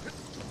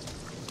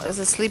 There's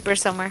a sleeper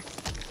somewhere.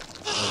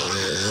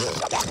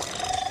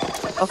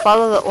 Oh,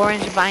 follow the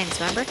orange vines,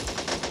 remember?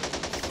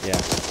 Yeah.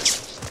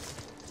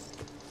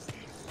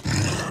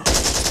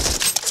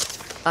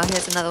 Oh,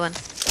 here's another one.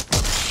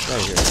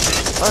 Right here.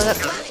 Oh, look.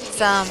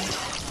 Some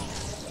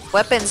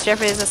weapons.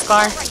 Jeffrey, there's a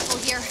scar. Rifle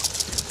here.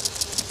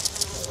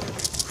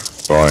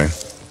 Going.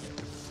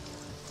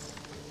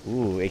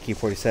 Ooh,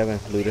 AK-47,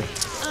 looter.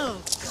 Oh,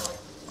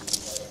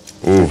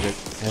 Ooh.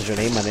 Has your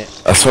name on it.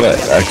 That's what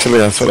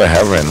that's what I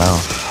have right now.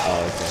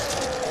 Oh, okay.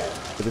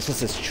 But this one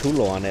says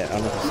Chulo on it. I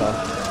don't know if you saw.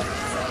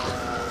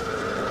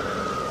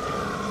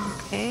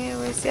 Okay,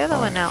 where's the other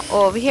one now?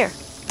 Oh, over here.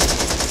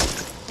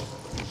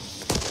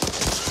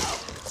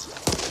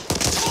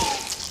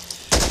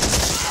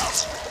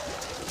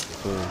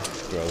 Ooh,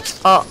 gross.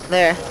 Oh,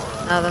 there.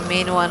 Now the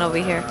main one over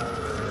here.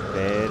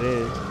 There it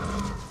is.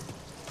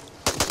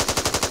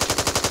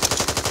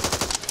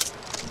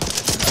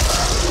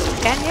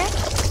 Can you?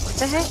 What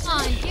the heck?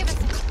 come on, give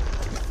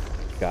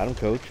us. Got him,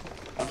 coach.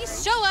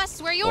 Please show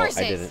us where Well, yours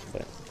I is. didn't,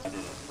 but.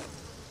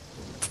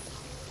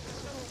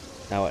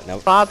 Now what? Now,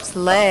 Bob's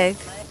leg.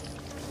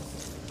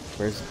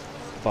 where's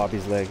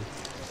Bobby's leg?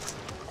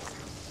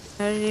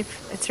 Where did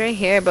it's right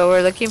here, but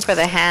we're looking for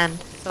the hand.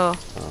 So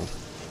Oh.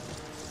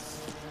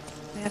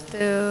 we have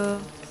to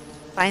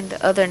find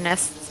the other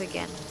nests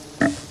again.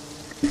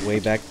 Way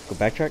back. Go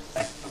backtrack.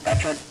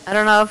 I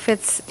don't know if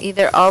it's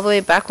either all the way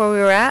back where we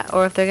were at,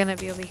 or if they're gonna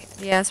be over here.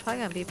 Yeah, it's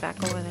probably gonna be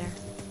back over there.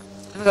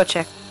 Let me go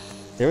check.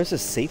 There was a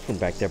safe room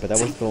back there, but that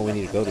wasn't the one we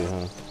need to go to,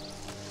 huh?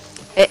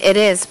 It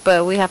is,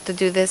 but we have to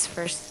do this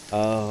first.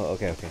 Oh,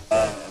 okay, okay.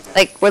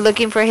 Like, we're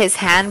looking for his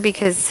hand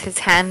because his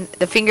hand,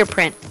 the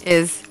fingerprint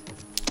is...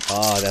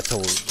 Oh, that's how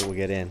we'll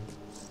get in.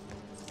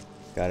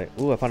 Got it.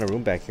 Ooh, I found a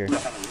room back here.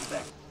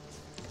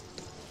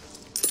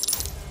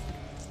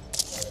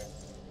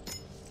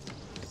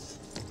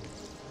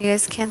 You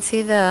guys can't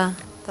see the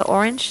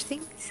orange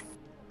things?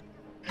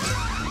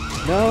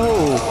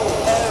 No!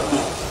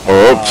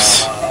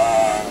 Oops.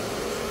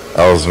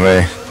 That was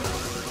me.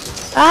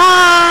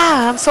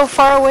 Ah! I'm so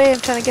far away. I'm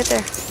trying to get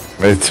there.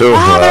 Me too.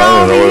 Ah, I they're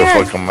don't know over where the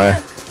here. fuck am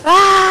I.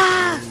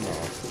 Ah!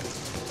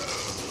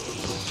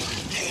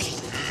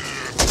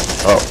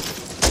 Oh.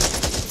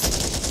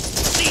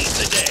 Seize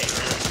the day.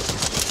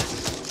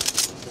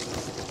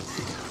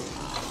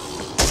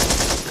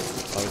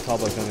 Oh, the tall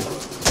boy coming.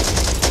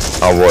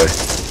 Oh boy.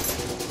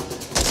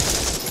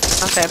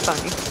 Okay, I found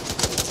you.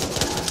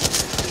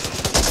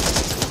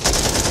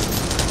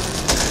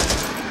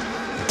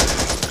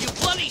 You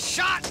bloody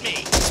shot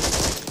me.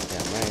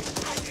 Yeah, right.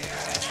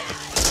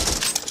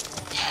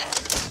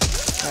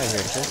 Right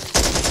here, sir.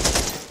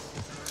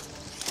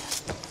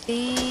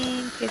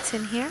 Think it's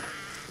in here.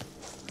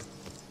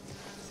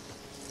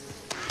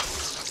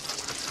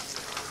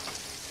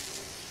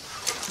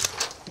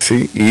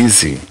 See,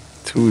 easy.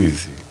 Too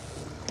easy.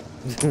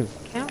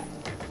 Yeah.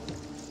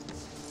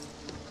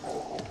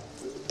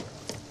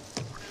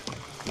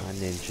 My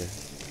ninja.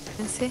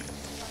 Let's see.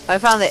 Oh, I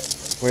found it.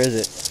 Where is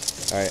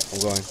it? Alright, I'm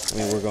going. I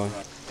mean, we're going.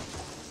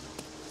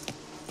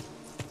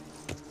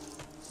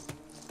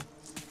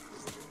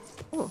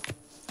 Ooh,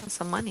 that's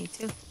some money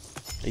too.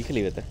 You can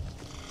leave it there.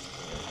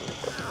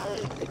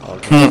 Oh,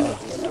 okay.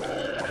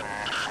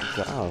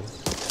 Wow.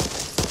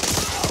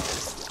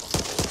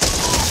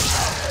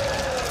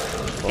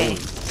 Okay,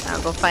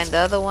 I'll go find the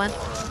other one.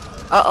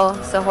 Uh-oh,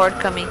 it's a horde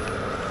coming.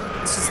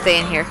 Let's just stay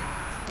in here.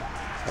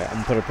 Alright,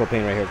 I'm gonna put a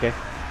propane right here, okay?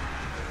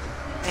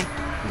 Okay.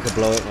 You can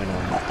blow it when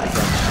I'm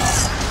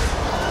done.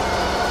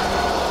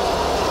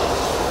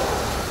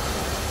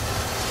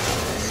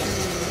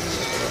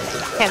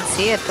 Can't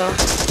see it though.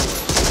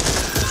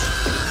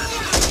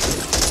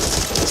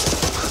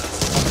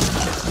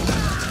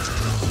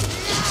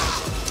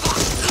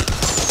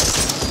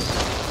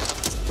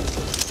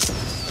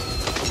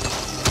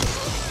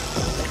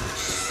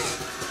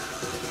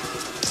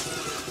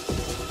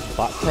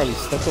 Bot probably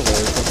stuck over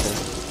there or something.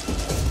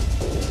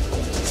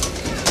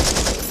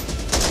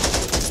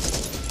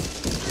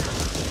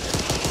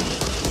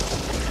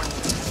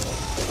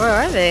 Where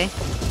are they?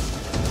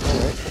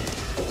 Alright.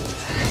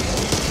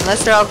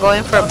 Unless they're all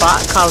going for a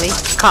bot, Carly.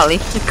 Carly.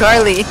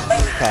 Kali.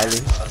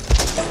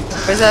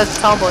 Where's that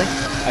tall boy?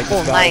 I just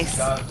Oh, got nice.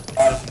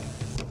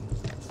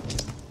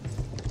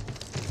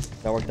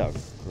 That worked out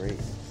great.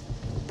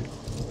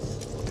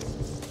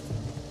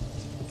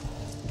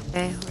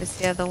 Okay, where's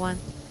the other one?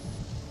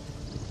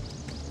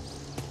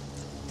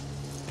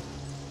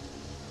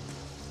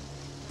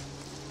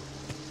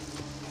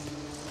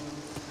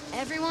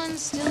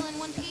 Everyone's still in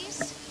one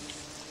piece?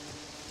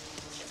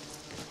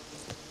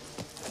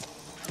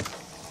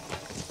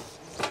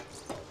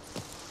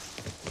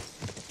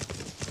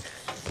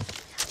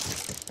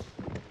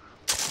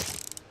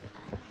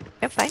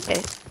 Can't find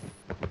it.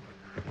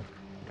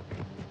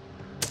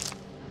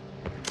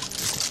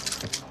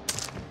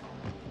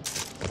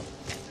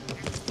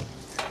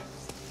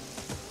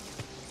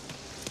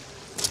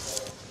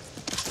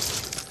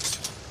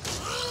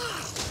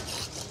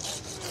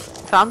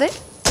 Found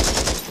it?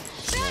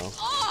 No.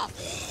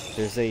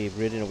 There's a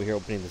ridden over here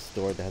opening this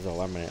door that has an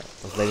alarm on it.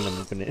 I was letting them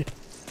open it.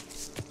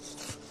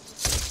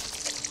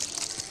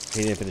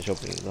 He didn't finish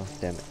opening it though.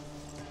 Damn it.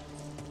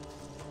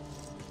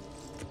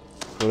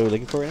 What are we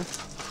looking for right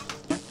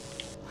now?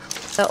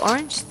 The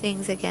orange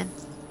things again.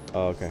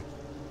 Oh, okay.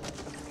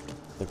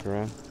 Look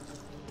around.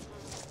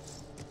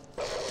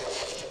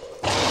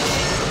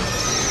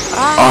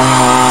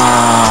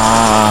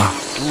 Ah.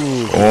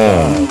 Ooh,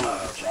 Oh.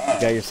 you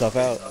got yourself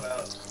out.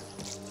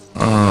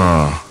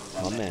 Ah.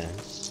 Oh man.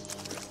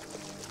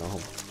 Oh.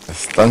 A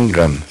stun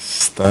gun.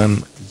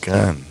 Stun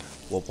gun.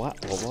 What?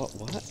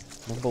 What?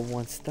 Number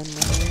one stun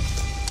man.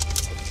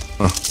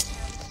 Huh.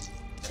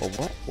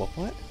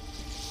 What?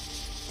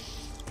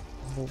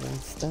 Number one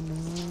stun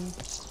man.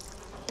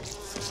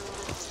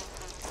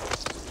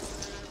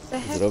 The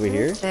Is heck it over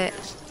here? is it?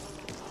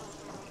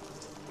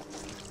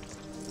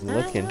 I'm I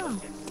looking. don't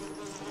know.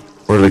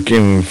 We're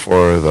looking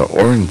for the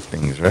orange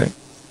things, right?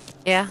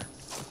 Yeah.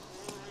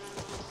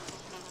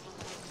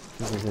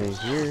 This is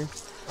here.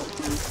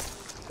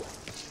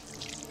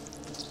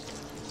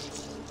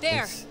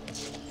 There.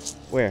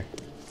 Where?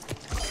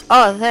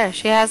 Oh, there.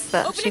 She has the.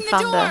 Opening she the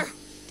found door.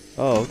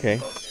 Oh, okay.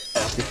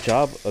 Good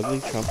job, ugly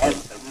trumpet.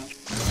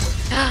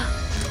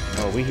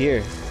 Oh, we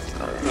here.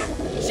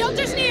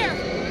 Shelter's near.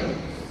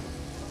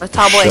 the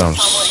tall boy. Jumps.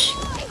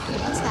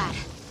 What's that?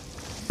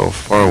 So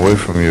far away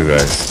from you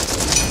guys.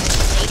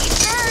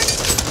 Ladies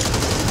first.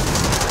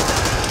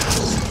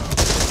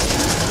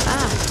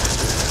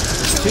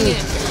 Going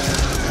in.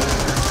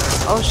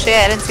 Oh shit!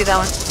 I didn't see that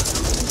one.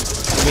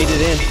 We made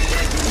it in.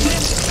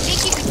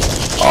 Think you could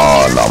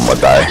Oh, no, I'm gonna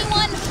die.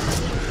 anyone?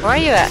 Where are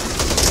you at?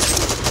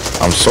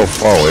 I'm so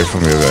far away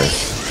from you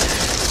guys.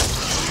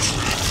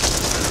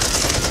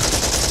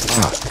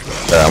 Ah,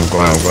 yeah, I'm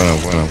going.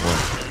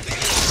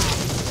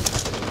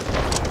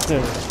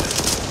 There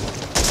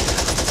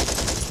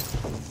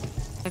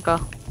you go.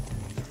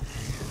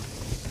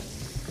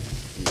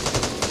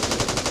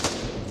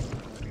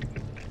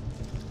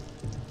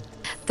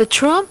 The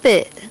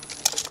trumpet.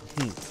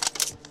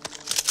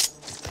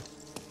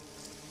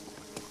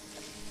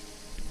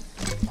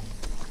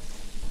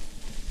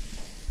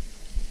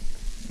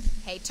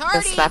 Hey, Tardy.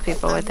 Just slap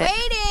people with I'm it.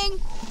 waiting.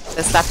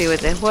 Just slap you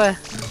with it. What?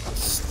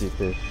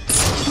 Stupid.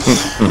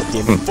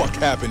 What the fuck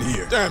happened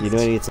here? Damn You it.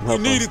 know I need some help.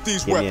 We needed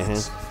these Give me a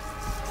weapons. hand.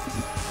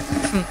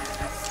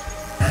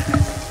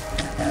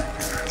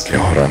 Okay,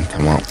 hold on.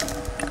 Come on.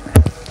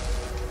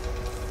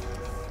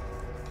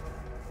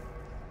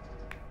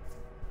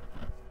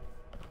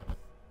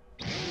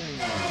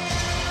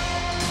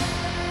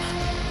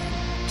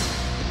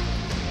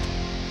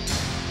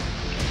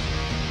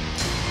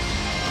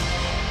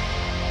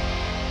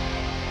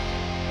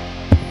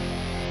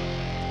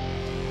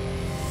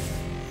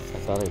 I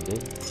thought I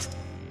did.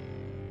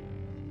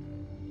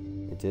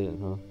 I didn't,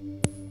 huh?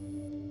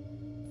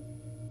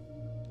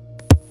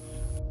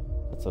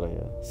 That's what I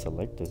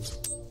selected.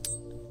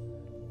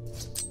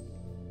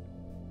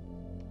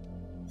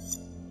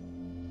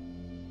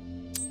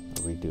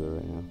 I'll redo it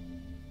right now.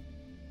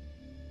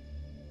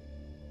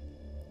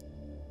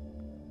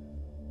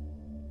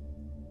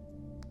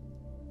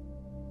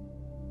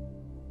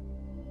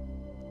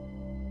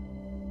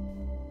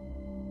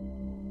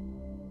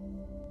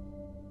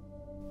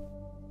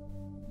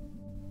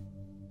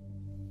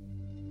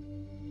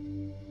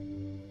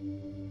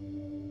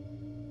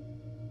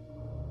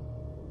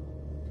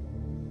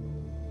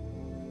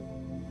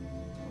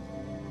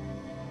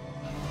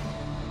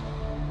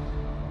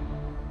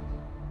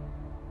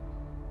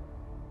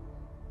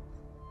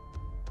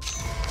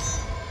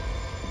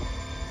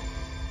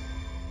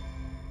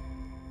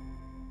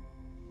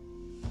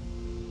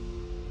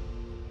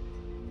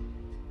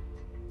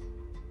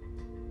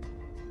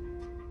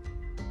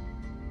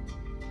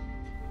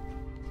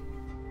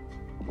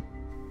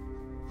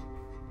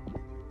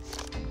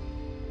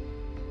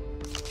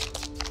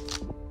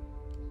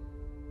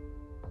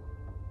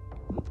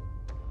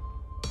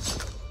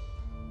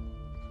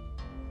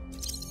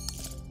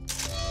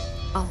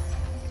 Oh.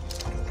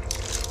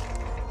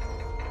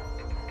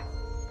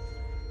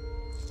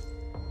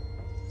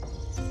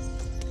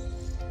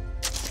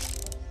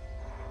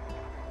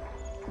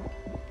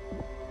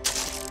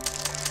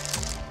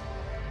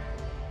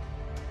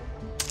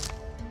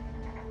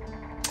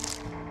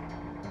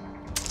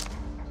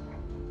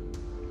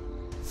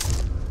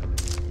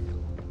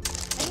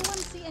 Anyone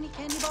see any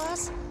candy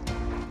bars?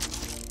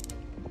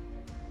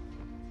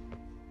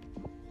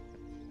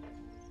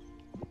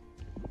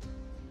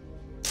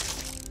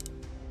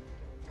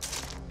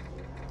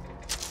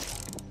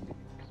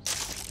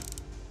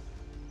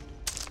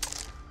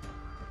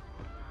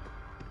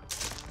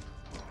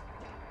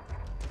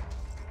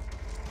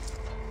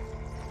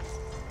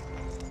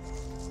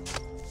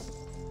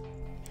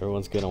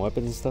 Everyone's good on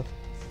weapons and stuff?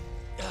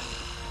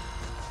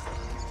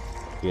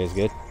 You guys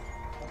good?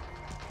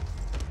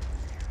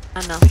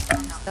 I know.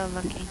 I'm still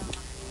looking.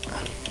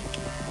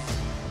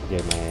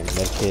 Get my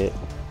med kit.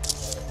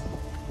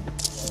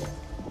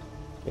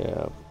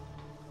 Yeah.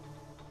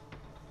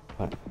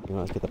 You know,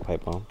 let's get the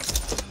pipe bomb.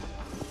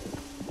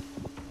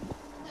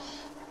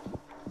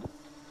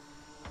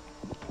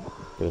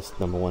 Get this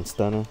 #1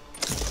 stunner.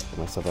 Get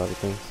myself out of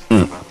things.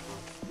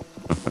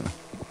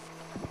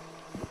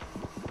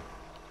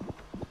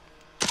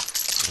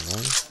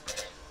 Alright.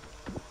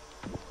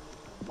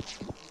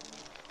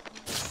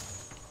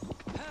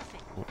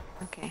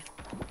 Okay.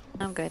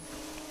 I'm good.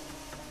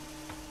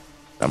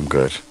 I'm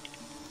good.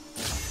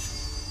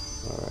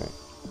 Alright.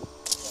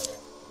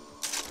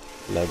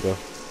 Let go.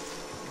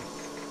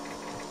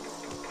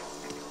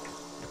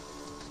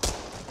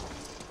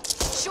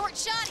 Short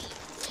shotty.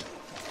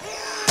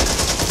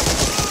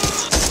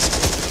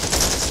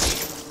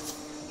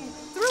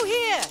 Through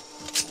here!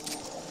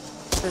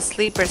 There's a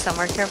sleeper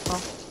somewhere. Careful.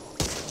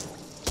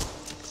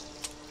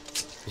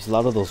 There's a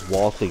lot of those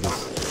wall things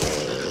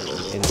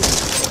in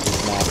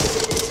this map.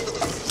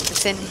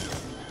 It's in.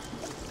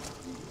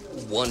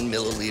 1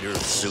 milliliter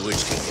of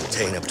sewage can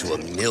contain up to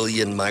 1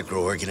 million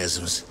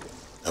microorganisms.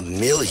 1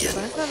 million.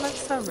 Why does it look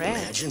so red?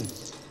 Imagine.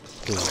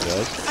 This is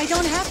red. I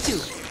don't have to.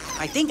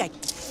 I think I...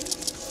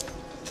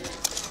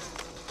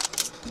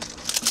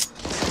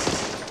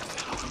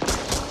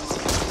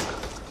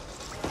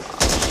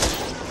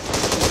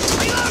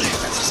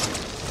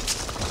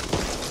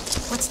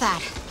 What's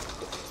that?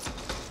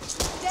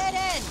 Dead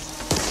end!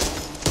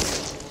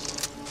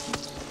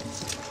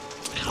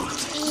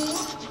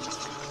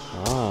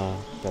 Ah,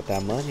 got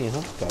that money,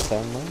 huh? Got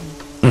that money.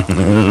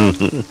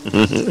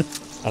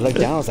 I looked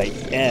down, I was like,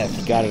 yeah,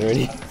 he got it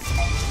already.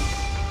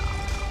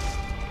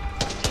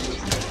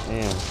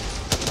 Damn.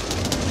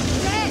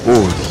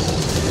 Ooh,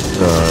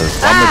 the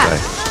zombie guy.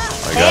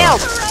 I got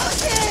Help! him.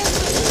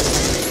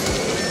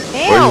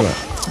 Where Help! you at?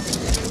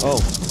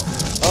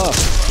 Oh,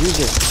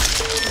 Jesus.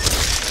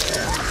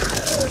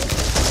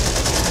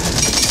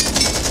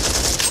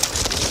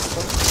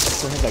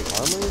 It's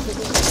like armor or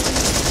something?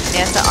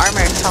 Yeah, it's an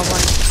armor tall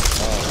one.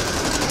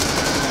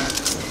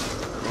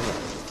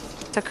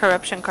 It's a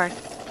corruption card.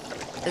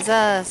 There's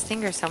a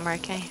stinger somewhere. I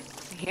can't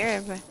hear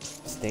it, but...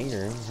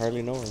 Stinger?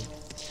 Hardly know her.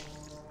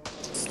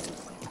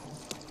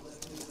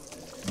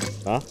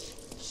 Huh?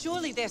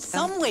 Surely there's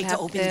some way to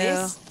open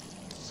this.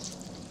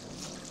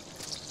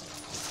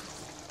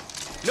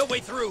 No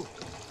way through.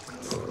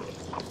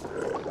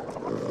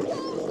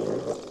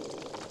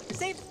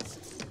 Save.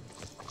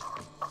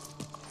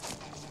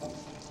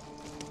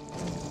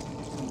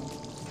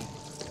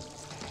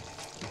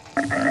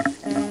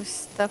 There's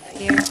stuff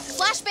here.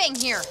 Flashbang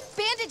here.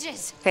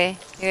 Bandages. Okay,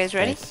 you guys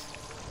ready?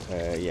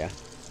 Nice. Yeah.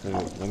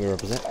 Let me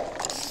represent.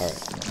 Alright.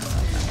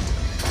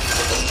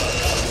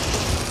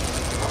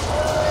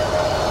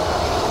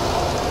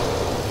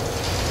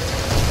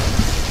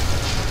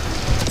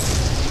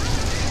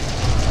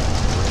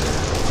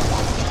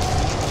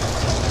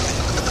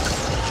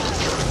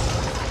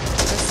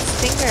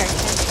 Stinger.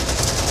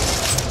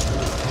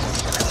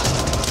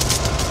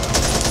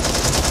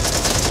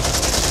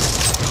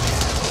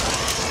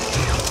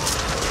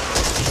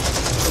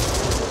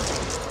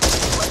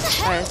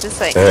 Alright, it's this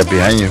way.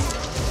 Behind you.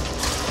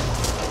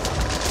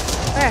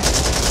 Where?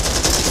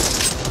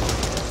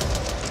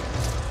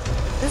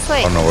 This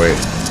way. Oh no, wait.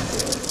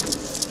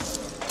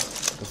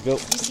 Let's go.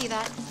 You see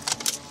that?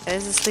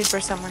 There's a sleeper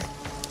somewhere.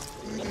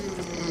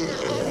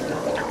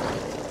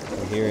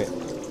 I hear it.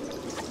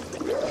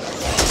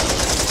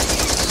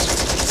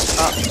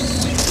 Oh.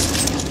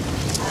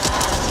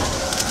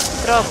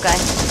 Throw up, guy.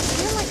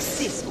 You're like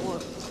sis or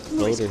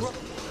Loader.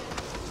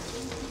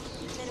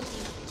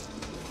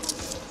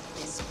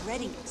 they're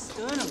spreading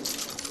externally.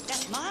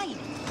 That's mine.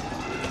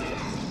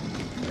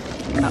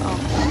 Uh-oh.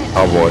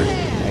 Oh boy.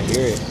 I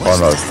hear it. Oh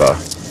no, it's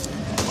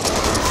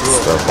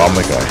the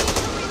bomber guy.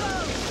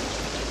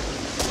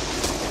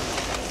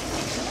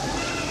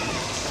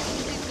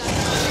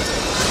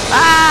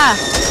 Ah!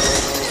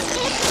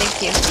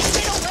 Thank you.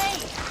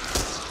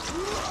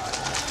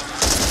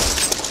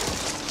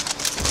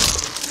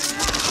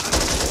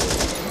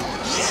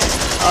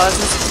 Oh,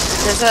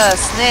 there's a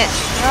snitch.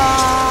 No!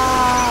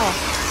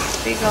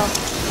 There you go.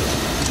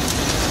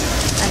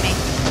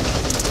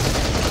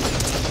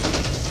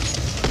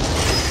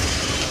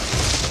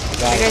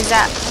 Where's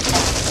that?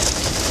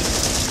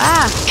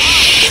 Ah!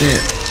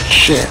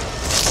 Shit.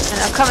 And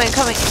I'm coming.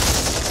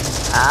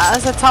 Ah,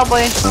 that's a tall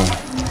boy.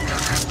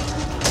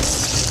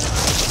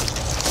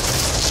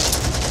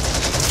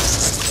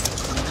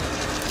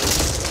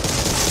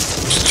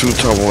 It's two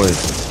tall boys.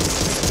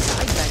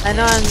 I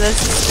know, and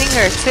there's a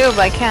stinger too, but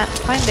I can't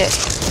find it.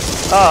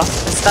 Oh,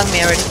 it stung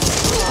me already.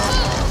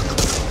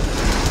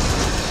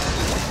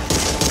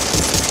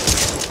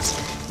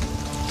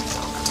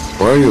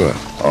 Where are you at?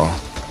 Oh.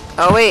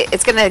 Oh wait,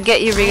 it's gonna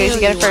get you, Rigo. You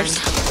should get it first.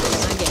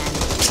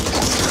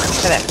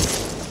 Look at that.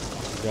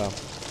 Yeah.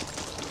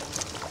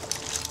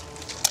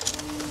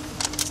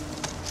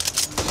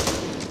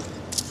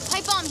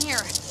 Pipe bomb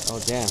here. Oh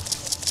damn.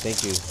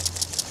 Thank you.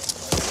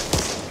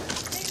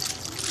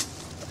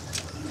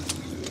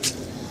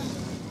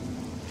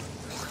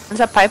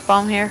 There's a pipe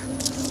bomb here.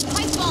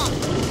 Pipe bomb.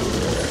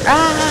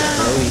 Ah!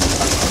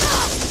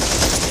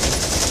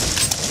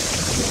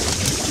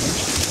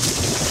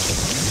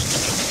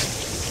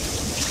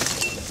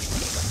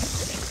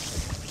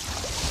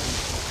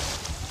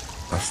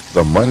 That's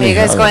the money. Are you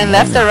guys going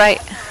left or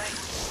right?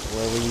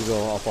 Wherever you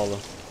go, I'll follow.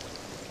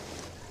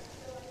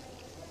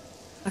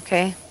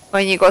 Okay.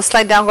 When you go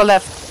slide down, go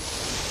left.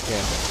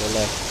 Okay, go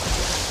left.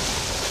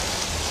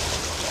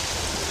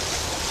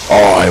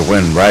 Oh, I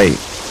went right.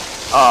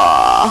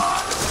 Oh.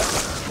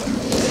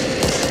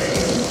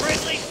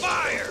 Friendly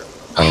fire.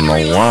 I don't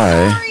know why.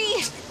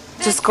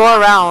 Just go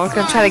around. We're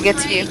gonna try to get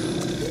to you.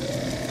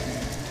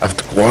 I have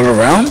to walk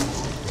around?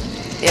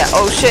 Yeah.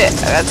 Oh shit!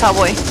 I got a tall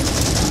boy.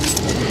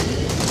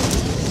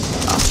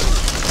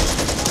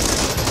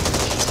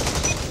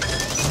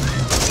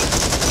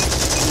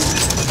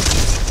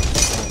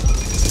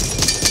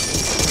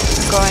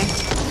 Going.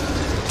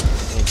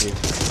 Thank you.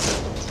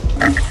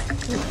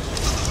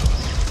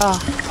 Oh.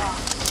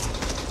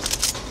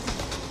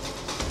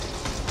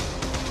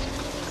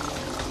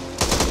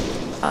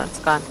 Oh, it's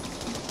gone.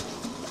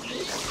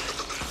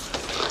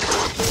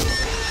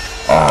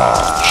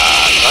 Oh,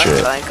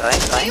 shit.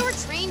 We were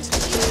trained to do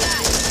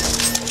that.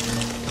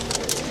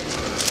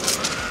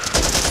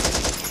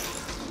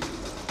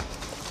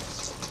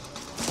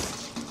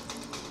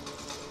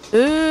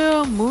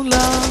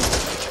 Moolah.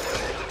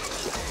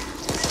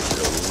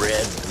 The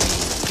red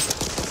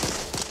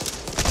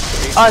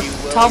Oh,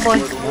 tall boy.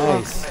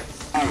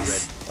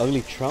 Nice.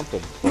 Ugly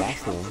trumpet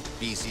blasting him.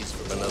 species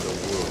from another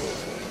world.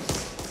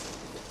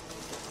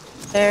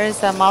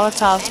 There's a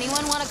Molotov.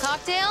 Anyone want a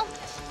cocktail?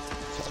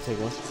 I'll take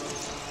one.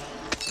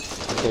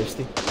 I'm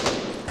thirsty.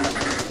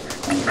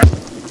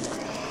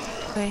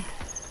 Okay.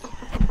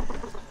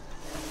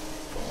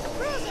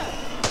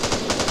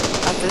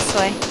 Out this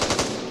way.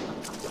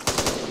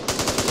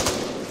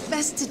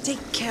 Best to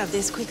take care of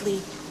this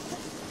quickly.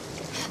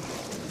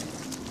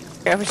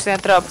 Here, we're just gonna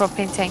throw a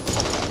propane tank.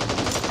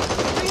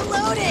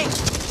 Reload! Reloading!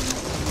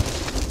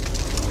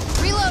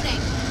 Reloading.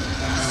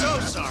 So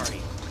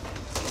sorry.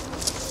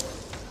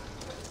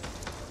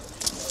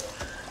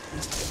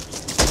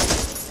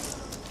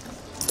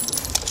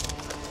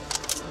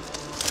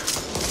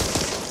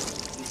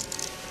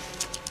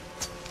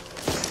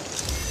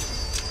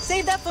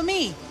 Save that for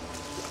me.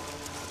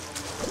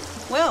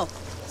 Well,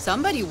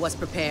 somebody was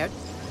prepared.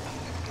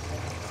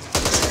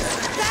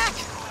 Back!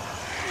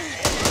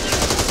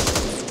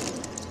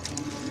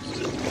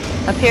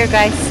 Up here,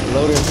 guys.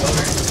 Loader.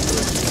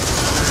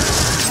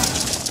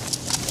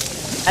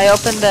 I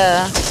opened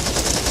the...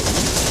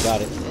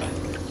 Got it.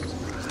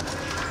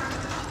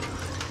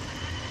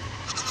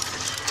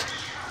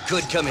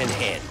 Could come in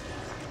handy.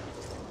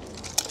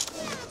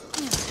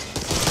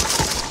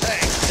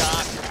 Thanks,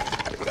 Doc.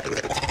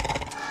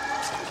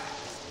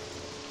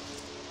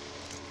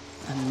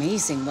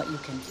 Amazing what you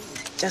can do.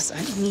 Just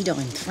a needle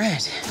and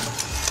thread.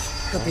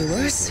 Could be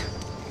worse.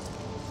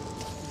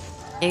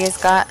 You guys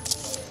got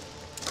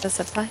the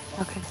supply?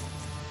 Okay.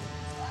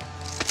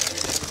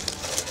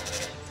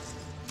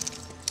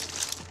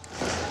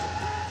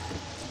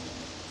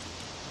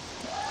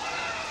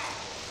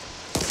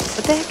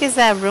 What the heck is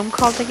that room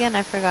called again?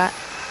 I forgot.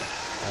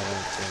 I don't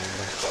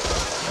remember.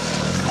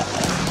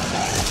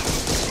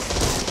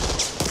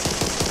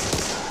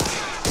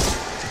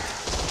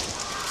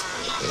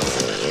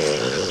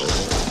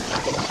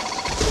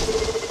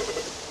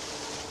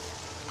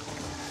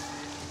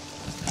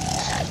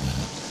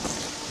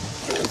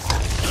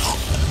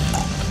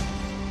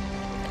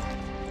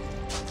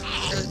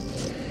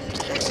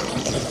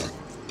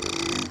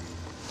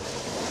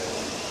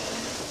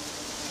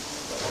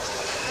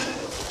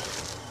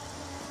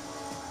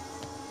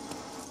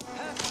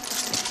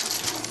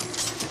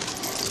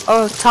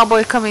 Oh, tall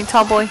boy coming,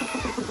 tall boy. Cover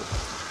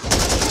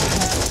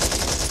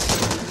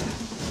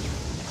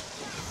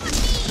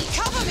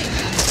me!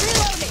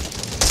 Reloading!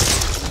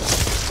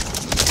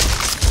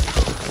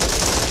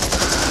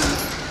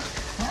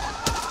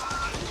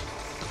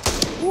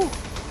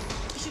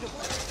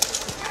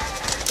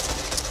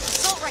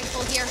 Assault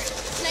rifle here.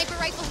 Sniper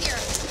rifle here.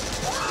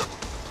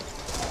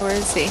 Where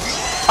is he?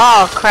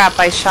 Oh crap,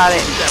 I shot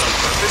it.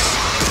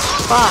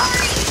 Fuck.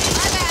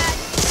 My bad.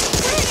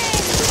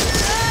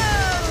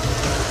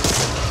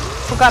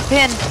 Who got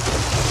pinned?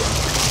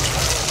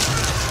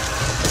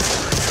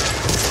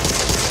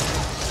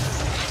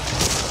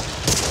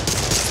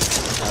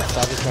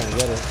 Stop just trying to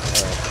get it.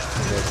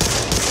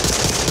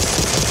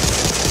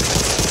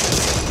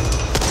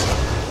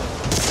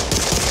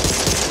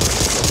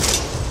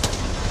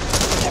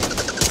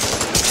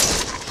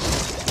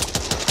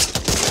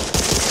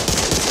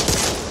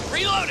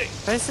 Reloading.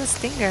 Where's the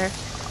stinger?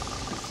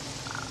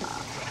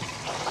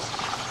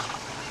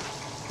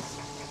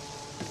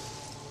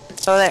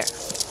 Oh, there.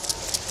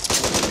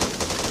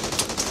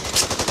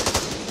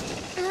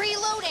 I'm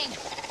reloading.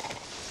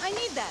 I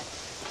need that.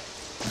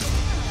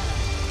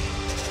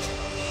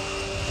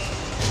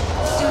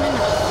 Soon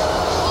enough.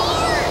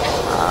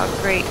 Oh,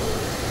 great.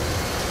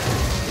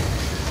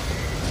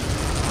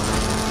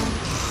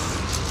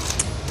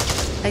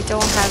 I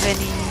don't have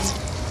any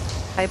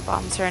pipe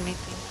bombs or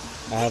anything.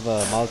 I have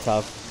a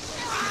Molotov.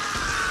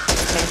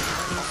 Okay,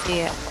 let me see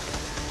it.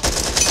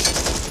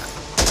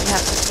 You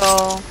have to go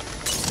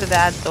to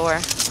that door.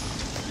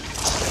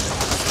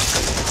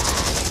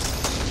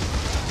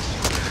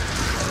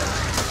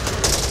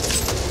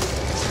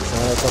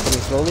 It's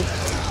opening slowly.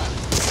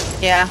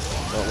 Yeah.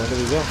 Well, where do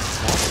we go?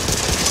 Now?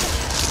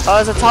 Oh,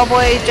 there's a tall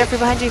boy, Jeffrey,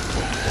 behind you. Let's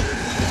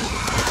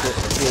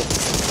see it.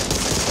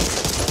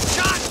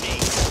 Shot me.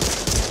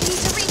 Need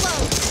to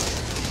reload.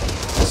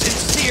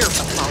 Sincere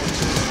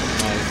apology.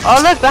 Nice. Oh,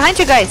 look, behind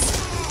you guys.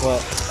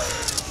 What?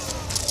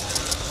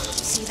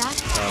 See that?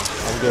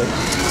 I'm good.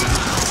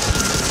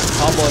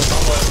 Tomboy.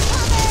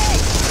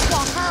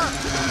 Walker.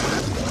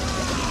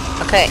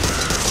 Okay.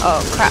 Oh,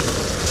 crap.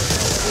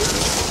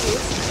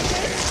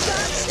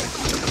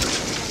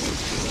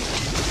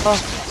 Oh.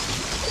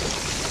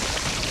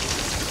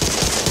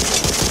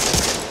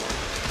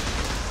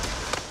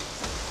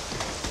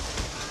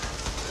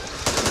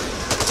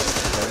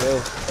 There we go.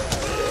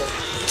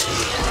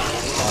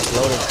 Oh, it's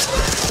loaded.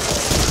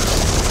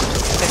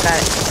 Okay, got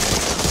it.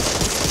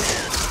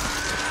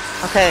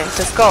 Okay,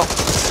 let's go.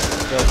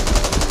 Go.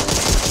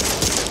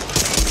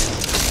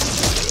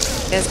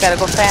 You guys gotta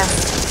go fast.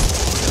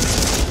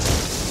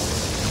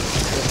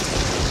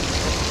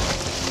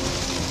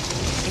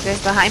 You guys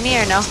behind me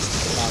or no?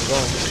 Nah, I'm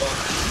going.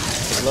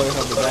 It's loading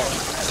from the back.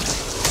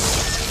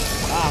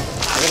 Ah,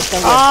 I got a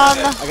stun gun. Oh,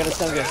 no. I got a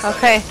stun gun.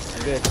 Okay.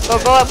 I'm good. Go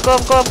up, go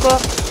up, go up, go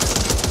up.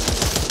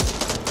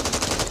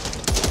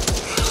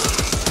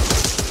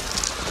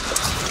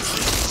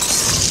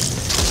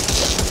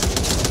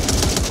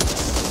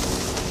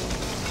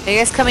 Are you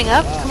guys coming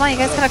up? Come on, you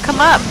guys gotta come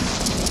up.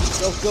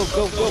 Go, go,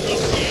 go, go.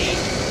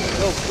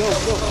 Go, go,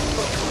 go.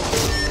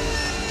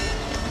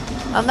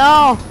 Oh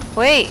no,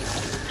 wait.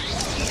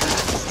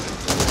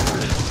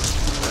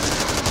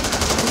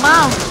 Come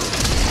on.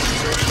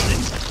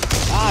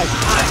 Ah,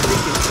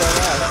 freaking so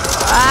loud.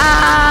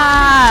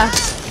 Ah!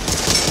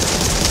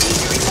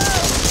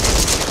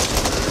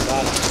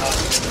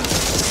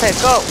 Jeffrey,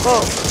 go, go.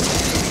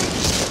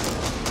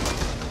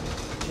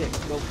 Shit,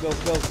 go, go,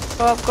 go.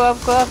 Go up, go up,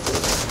 go up.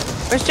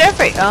 Where's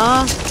Jeffrey?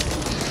 Oh.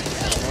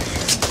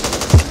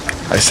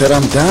 I said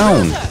I'm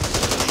down.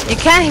 He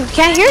can't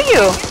hear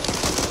you.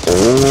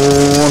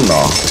 Oh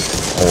no.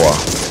 Oh wow.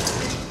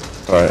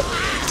 Alright.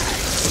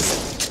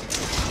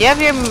 You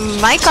have your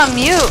mic on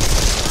mute.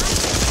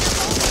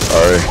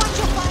 Sorry.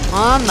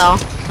 Oh no.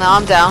 Now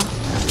I'm down.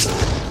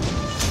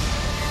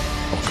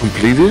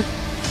 Completed?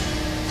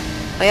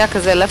 Oh yeah,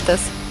 because they left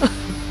us.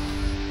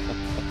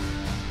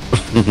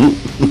 I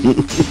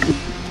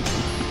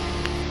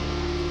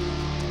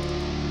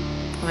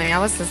mean, I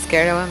wasn't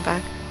scared. I went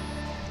back.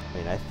 I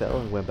mean, I fell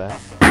and went back.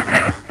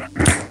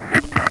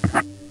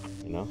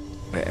 You know?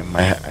 Wait, I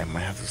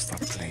might have to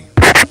stop playing.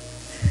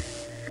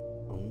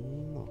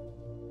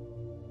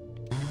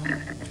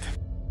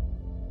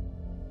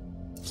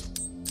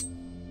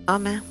 Oh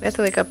man, we have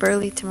to wake up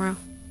early tomorrow.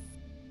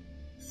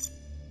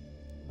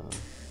 You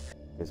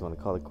guys want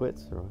to call it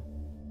quits, or what?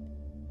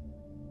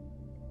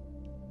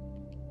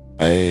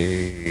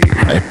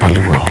 I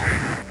probably will.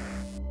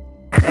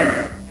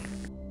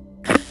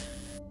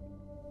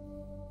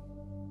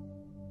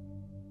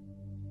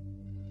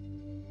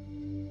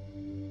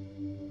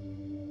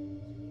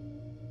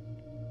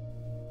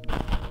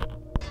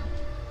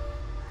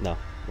 No.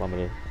 Want me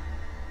to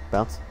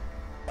bounce?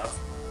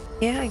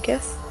 Yeah, I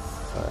guess.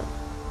 Alright.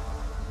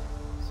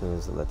 As soon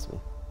as it lets me.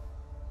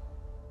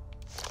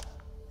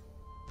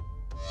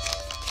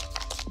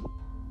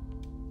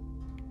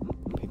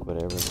 Pick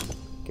whatever.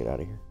 Get out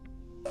of here.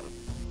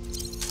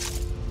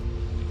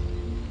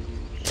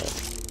 Alright.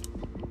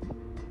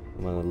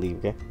 I'm gonna leave,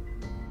 okay?